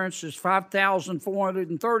insurance is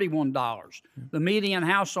 $5,431. The median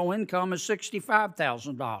household income is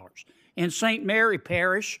 $65,000. In St. Mary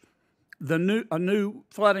Parish, a new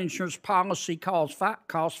flood insurance policy costs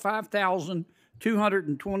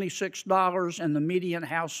 $5,226, and the median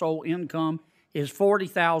household income is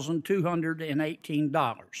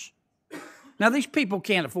 $40,218. Now, these people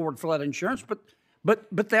can't afford flood insurance,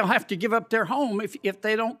 but they'll have to give up their home if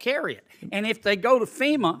they don't carry it. And if they go to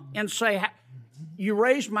FEMA and say, you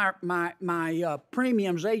raised my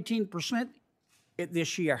premiums 18%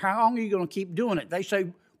 this year, how long are you going to keep doing it? They say,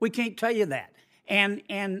 we can't tell you that.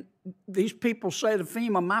 And these people say to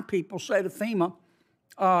FEMA, my people say to FEMA,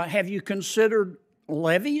 have you considered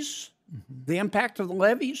levies, the impact of the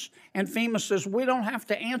levies? And FEMA says, we don't have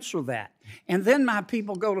to answer that. And then my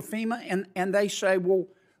people go to FEMA and they say, well,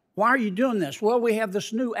 why are you doing this? Well, we have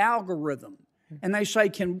this new algorithm. And they say,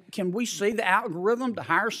 can we see the algorithm to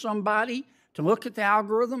hire somebody to look at the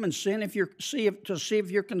algorithm and see if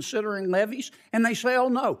you're considering levies? And they say, oh,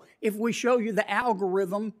 no, if we show you the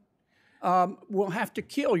algorithm, we'll have to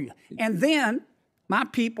kill you. And then my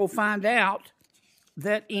people find out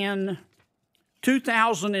that in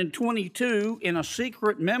 2022, in a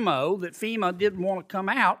secret memo that FEMA didn't want to come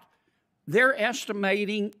out,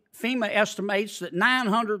 FEMA estimates that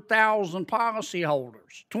 900,000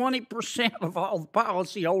 policyholders, 20% of all the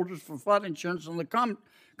policyholders for flood insurance in the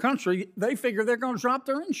country, they figure they're going to drop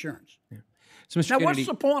their insurance. Yeah. So, Mr. Kennedy, what's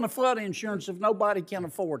the point of flood insurance if nobody can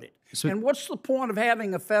afford it? And what's the point of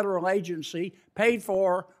having a federal agency paid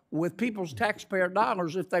for with people's taxpayer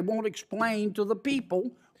dollars if they won't explain to the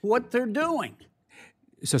people what they're doing?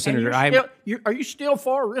 So, Senator, are you still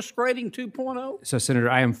for risk rating 2.0? So, Senator,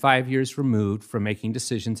 I am 5 years removed from making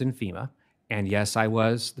decisions in FEMA. And yes, I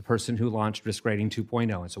was the person who launched Risk Rating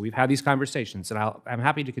 2.0. And so we've had these conversations, and I'm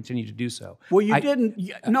happy to continue to do so. Well,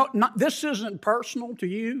 this isn't personal to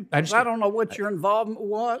you. I don't know what your involvement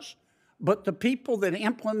was, but the people that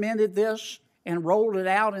implemented this and rolled it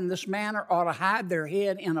out in this manner ought to hide their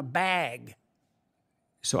head in a bag.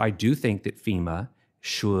 So I do think that FEMA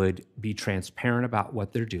should be transparent about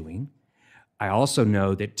what they're doing. I also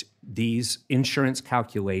know that these insurance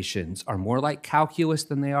calculations are more like calculus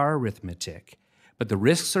than they are arithmetic, but the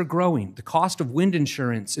risks are growing. The cost of wind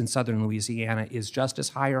insurance in southern Louisiana is just as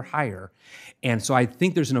high or higher. And so I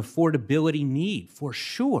think there's an affordability need for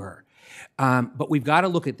sure. But we've got to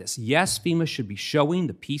look at this. Yes, FEMA should be showing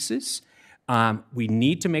the pieces. We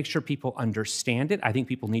need to make sure people understand it. I think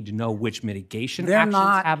people need to know which mitigation actions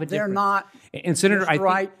have a difference. They're not. And Senator, I think,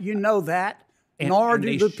 right, you know that. Nor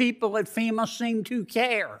do the people at FEMA seem to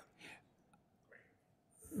care.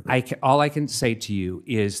 All I can say to you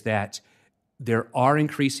is that there are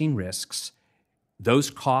increasing risks. Those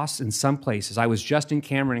costs in some places, I was just in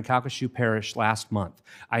Cameron and Calcasieu Parish last month.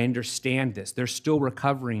 I understand this. They're still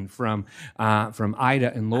recovering from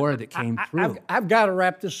Ida and Laura that came through. I've got to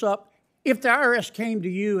wrap this up. If the IRS came to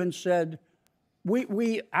you and said, I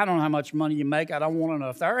don't know how much money you make, I don't want to know.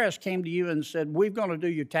 If the IRS came to you and said, we're going to do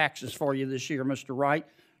your taxes for you this year, Mr. Wright,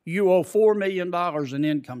 you owe $4 million in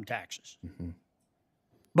income taxes. Mm-hmm.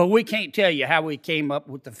 But we can't tell you how we came up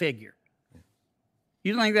with the figure.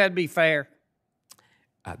 You think that'd be fair?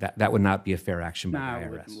 That would not be a fair action by the IRS. No, I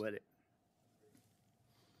wouldn't, would it?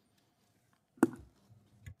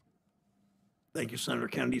 Thank you, Senator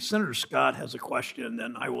Kennedy. Senator Scott has a question, and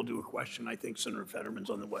then I will do a question. I think Senator Fetterman's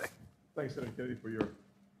on the way. Thanks, Senator Kennedy, for your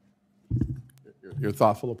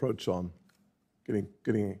thoughtful approach on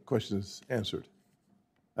getting questions answered.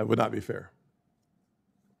 That would not be fair.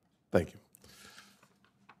 Thank you.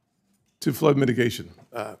 To flood mitigation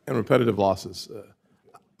and repetitive losses.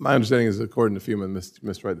 My understanding is, according to FEMA, and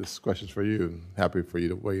Mr. Wright, this question's for you, and happy for you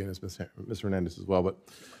to weigh in as Ms. Hernandez as well, but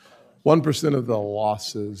 1% of the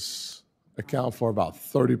losses account for about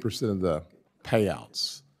 30% of the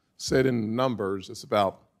payouts. Said in numbers, it's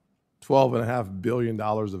about $12.5 billion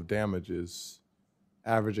of damages,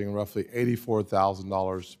 averaging roughly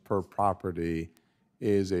 $84,000 per property,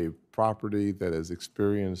 is a property that has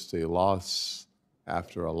experienced a loss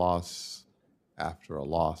after a loss after a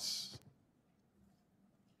loss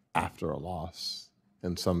after a loss,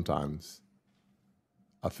 and sometimes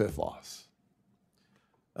a fifth loss.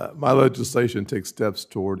 My legislation takes steps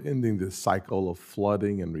toward ending this cycle of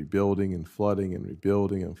flooding and rebuilding and flooding and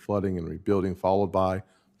rebuilding and flooding and rebuilding, followed by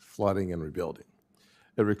flooding and rebuilding.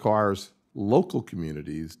 It requires local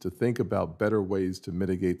communities to think about better ways to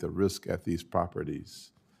mitigate the risk at these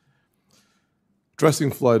properties.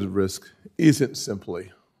 Addressing flood risk isn't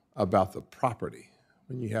simply about the property.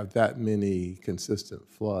 When you have that many consistent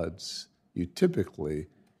floods, you typically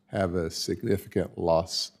have a significant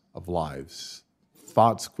loss of lives.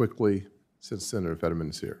 Thoughts quickly since Senator Fetterman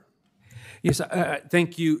is here. Yes,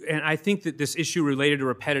 thank you. And I think that this issue related to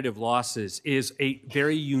repetitive losses is a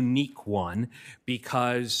very unique one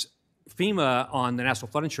because FEMA on the National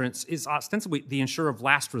Flood Insurance is ostensibly the insurer of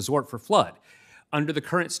last resort for flood. Under the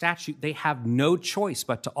current statute, they have no choice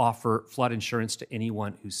but to offer flood insurance to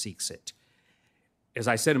anyone who seeks it. As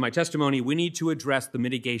I said in my testimony, we need to address the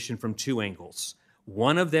mitigation from two angles.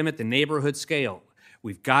 One of them at the neighborhood scale.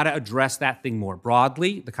 We've got to address that thing more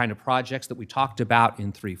broadly. The kind of projects that we talked about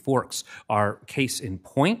in Three Forks are case in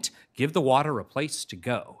point. Give the water a place to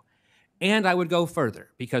go. And I would go further,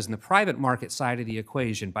 because in the private market side of the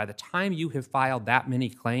equation, by the time you have filed that many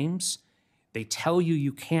claims, they tell you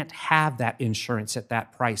you can't have that insurance at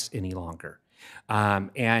that price any longer.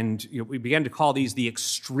 And we began to call these the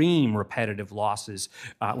extreme repetitive losses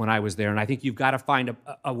when I was there. And I think you've got to find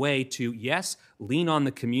a way to, yes, lean on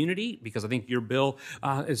the community, because I think your bill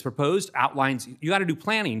is proposed, outlines, you got to do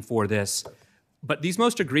planning for this. But these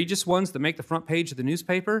most egregious ones that make the front page of the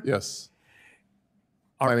newspaper Yes.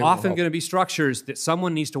 are often going to be structures that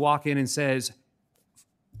someone needs to walk in and says,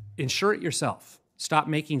 insure it yourself. Stop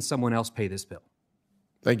making someone else pay this bill.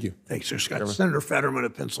 Thank you. Thanks, Sir Scott. Senator Fetterman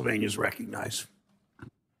of Pennsylvania is recognized.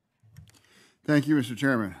 Thank you, Mr.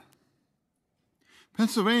 Chairman.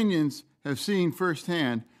 Pennsylvanians have seen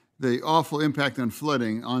firsthand the awful impact on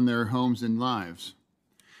flooding on their homes and lives.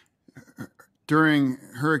 During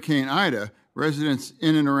Hurricane Ida, residents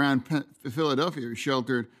in and around Philadelphia were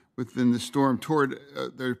sheltered within the storm tore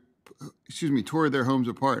their homes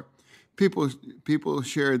apart. People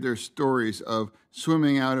shared their stories of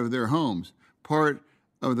swimming out of their homes. Part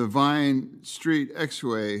of the Vine Street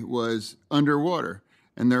X-way was underwater,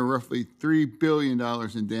 and there are roughly $3 billion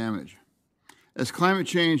in damage. As climate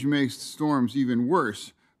change makes storms even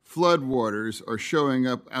worse, floodwaters are showing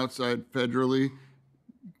up outside federally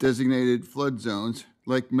designated flood zones,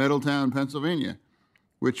 like Middletown, Pennsylvania,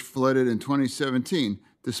 which flooded in 2017,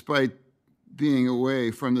 despite being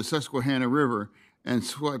away from the Susquehanna River and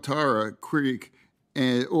Swatara Creek,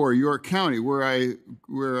 or York County, where I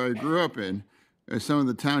grew up in. Some of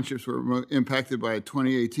the townships were impacted by a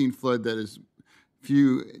 2018 flood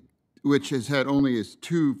which has had only its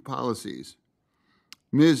two policies.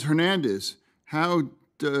 Ms. Hernandez, how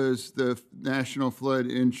does the National Flood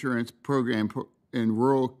Insurance Program in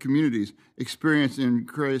rural communities experience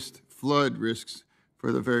increased flood risks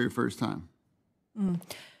for the very first time?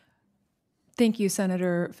 Thank you,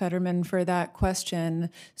 Senator Fetterman, for that question.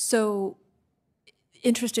 So,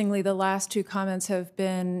 interestingly, the last two comments have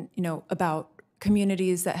been, about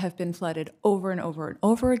communities that have been flooded over and over and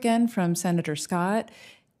over again from Senator Scott,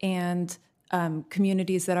 and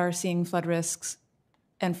communities that are seeing flood risks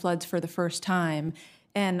and floods for the first time.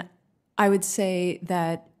 And I would say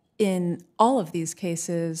that in all of these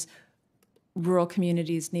cases, rural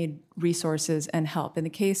communities need resources and help. In the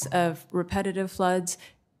case of repetitive floods,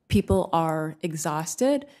 people are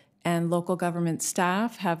exhausted, and local government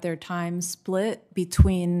staff have their time split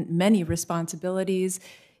between many responsibilities.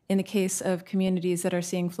 In the case of communities that are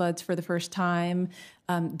seeing floods for the first time,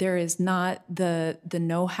 there is not the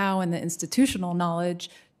know-how and the institutional knowledge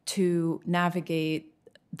to navigate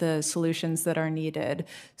the solutions that are needed.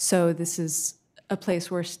 So this is a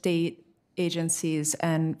place where state agencies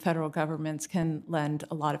and federal governments can lend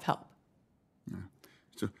a lot of help. Yeah.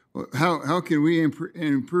 So how can we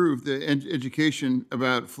improve the education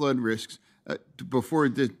about flood risks before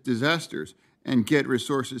disasters and get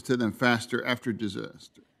resources to them faster after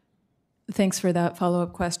disaster? Thanks for that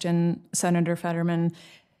follow-up question, Senator Fetterman.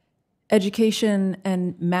 Education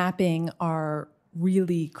and mapping are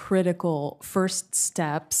really critical first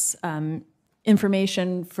steps.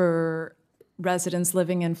 Information for residents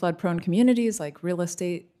living in flood-prone communities, like real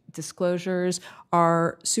estate disclosures,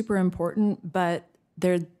 are super important, but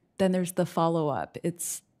then there's the follow-up.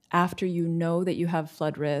 It's after you know that you have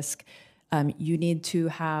flood risk, you need to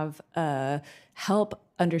have help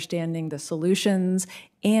understanding the solutions.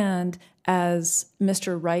 And as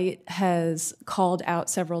Mr. Wright has called out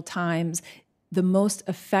several times, the most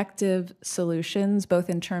effective solutions, both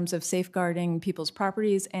in terms of safeguarding people's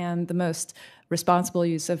properties and the most responsible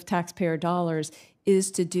use of taxpayer dollars,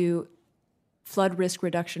 is to do flood risk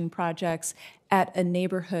reduction projects at a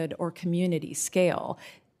neighborhood or community scale.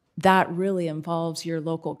 That really involves your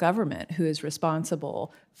local government, who is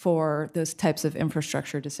responsible for those types of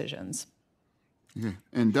infrastructure decisions. Okay.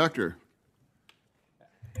 And Doctor?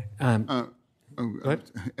 No,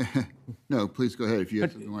 please go ahead if you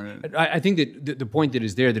have something more to add. I think that the point that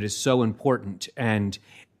is there that is so important, and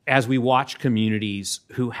as we watch communities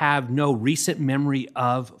who have no recent memory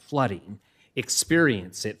of flooding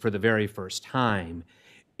experience it for the very first time,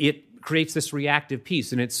 it creates this reactive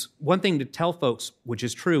piece. And it's one thing to tell folks, which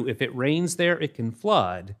is true, if it rains there, it can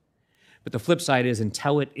flood. But the flip side is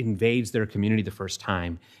until it invades their community the first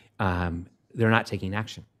time, they're not taking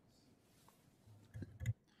action.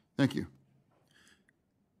 Thank you.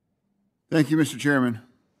 Thank you, Mr. Chairman.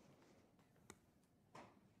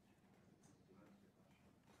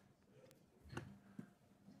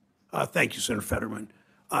 Thank you, Senator Fetterman.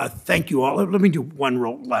 Thank you all. Let me do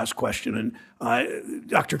one last question. And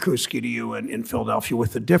Dr. Kuski, to you in Philadelphia,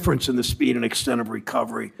 with the difference in the speed and extent of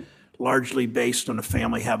recovery, largely based on a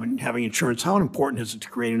family having insurance, how important is it to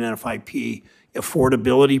create an NFIP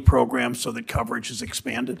affordability program so that coverage is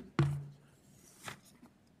expanded?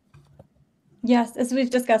 Yes, as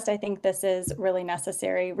we've discussed, I think this is really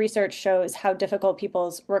necessary. Research shows how difficult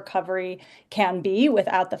people's recovery can be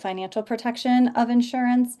without the financial protection of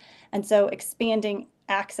insurance. And so expanding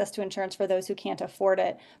access to insurance for those who can't afford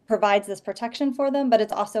it provides this protection for them, but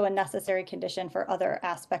it's also a necessary condition for other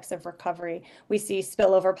aspects of recovery. We see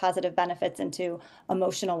spillover positive benefits into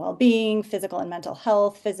emotional well-being, physical and mental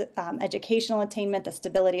health, educational attainment, the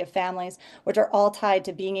stability of families, which are all tied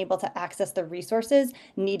to being able to access the resources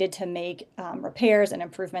needed to make repairs and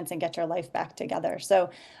improvements and get your life back together. So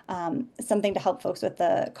something to help folks with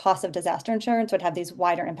the cost of disaster insurance would have these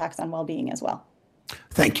wider impacts on well-being as well.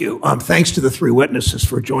 Thank you. Thanks to the three witnesses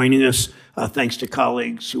for joining us. Thanks to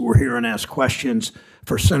colleagues who were here and asked questions.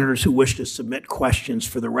 For senators who wish to submit questions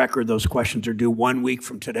for the record, those questions are due 1 week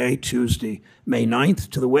from today, Tuesday, May 9th.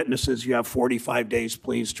 To the witnesses, you have 45 days,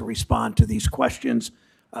 please, to respond to these questions.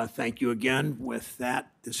 Thank you again. With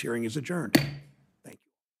that, this hearing is adjourned.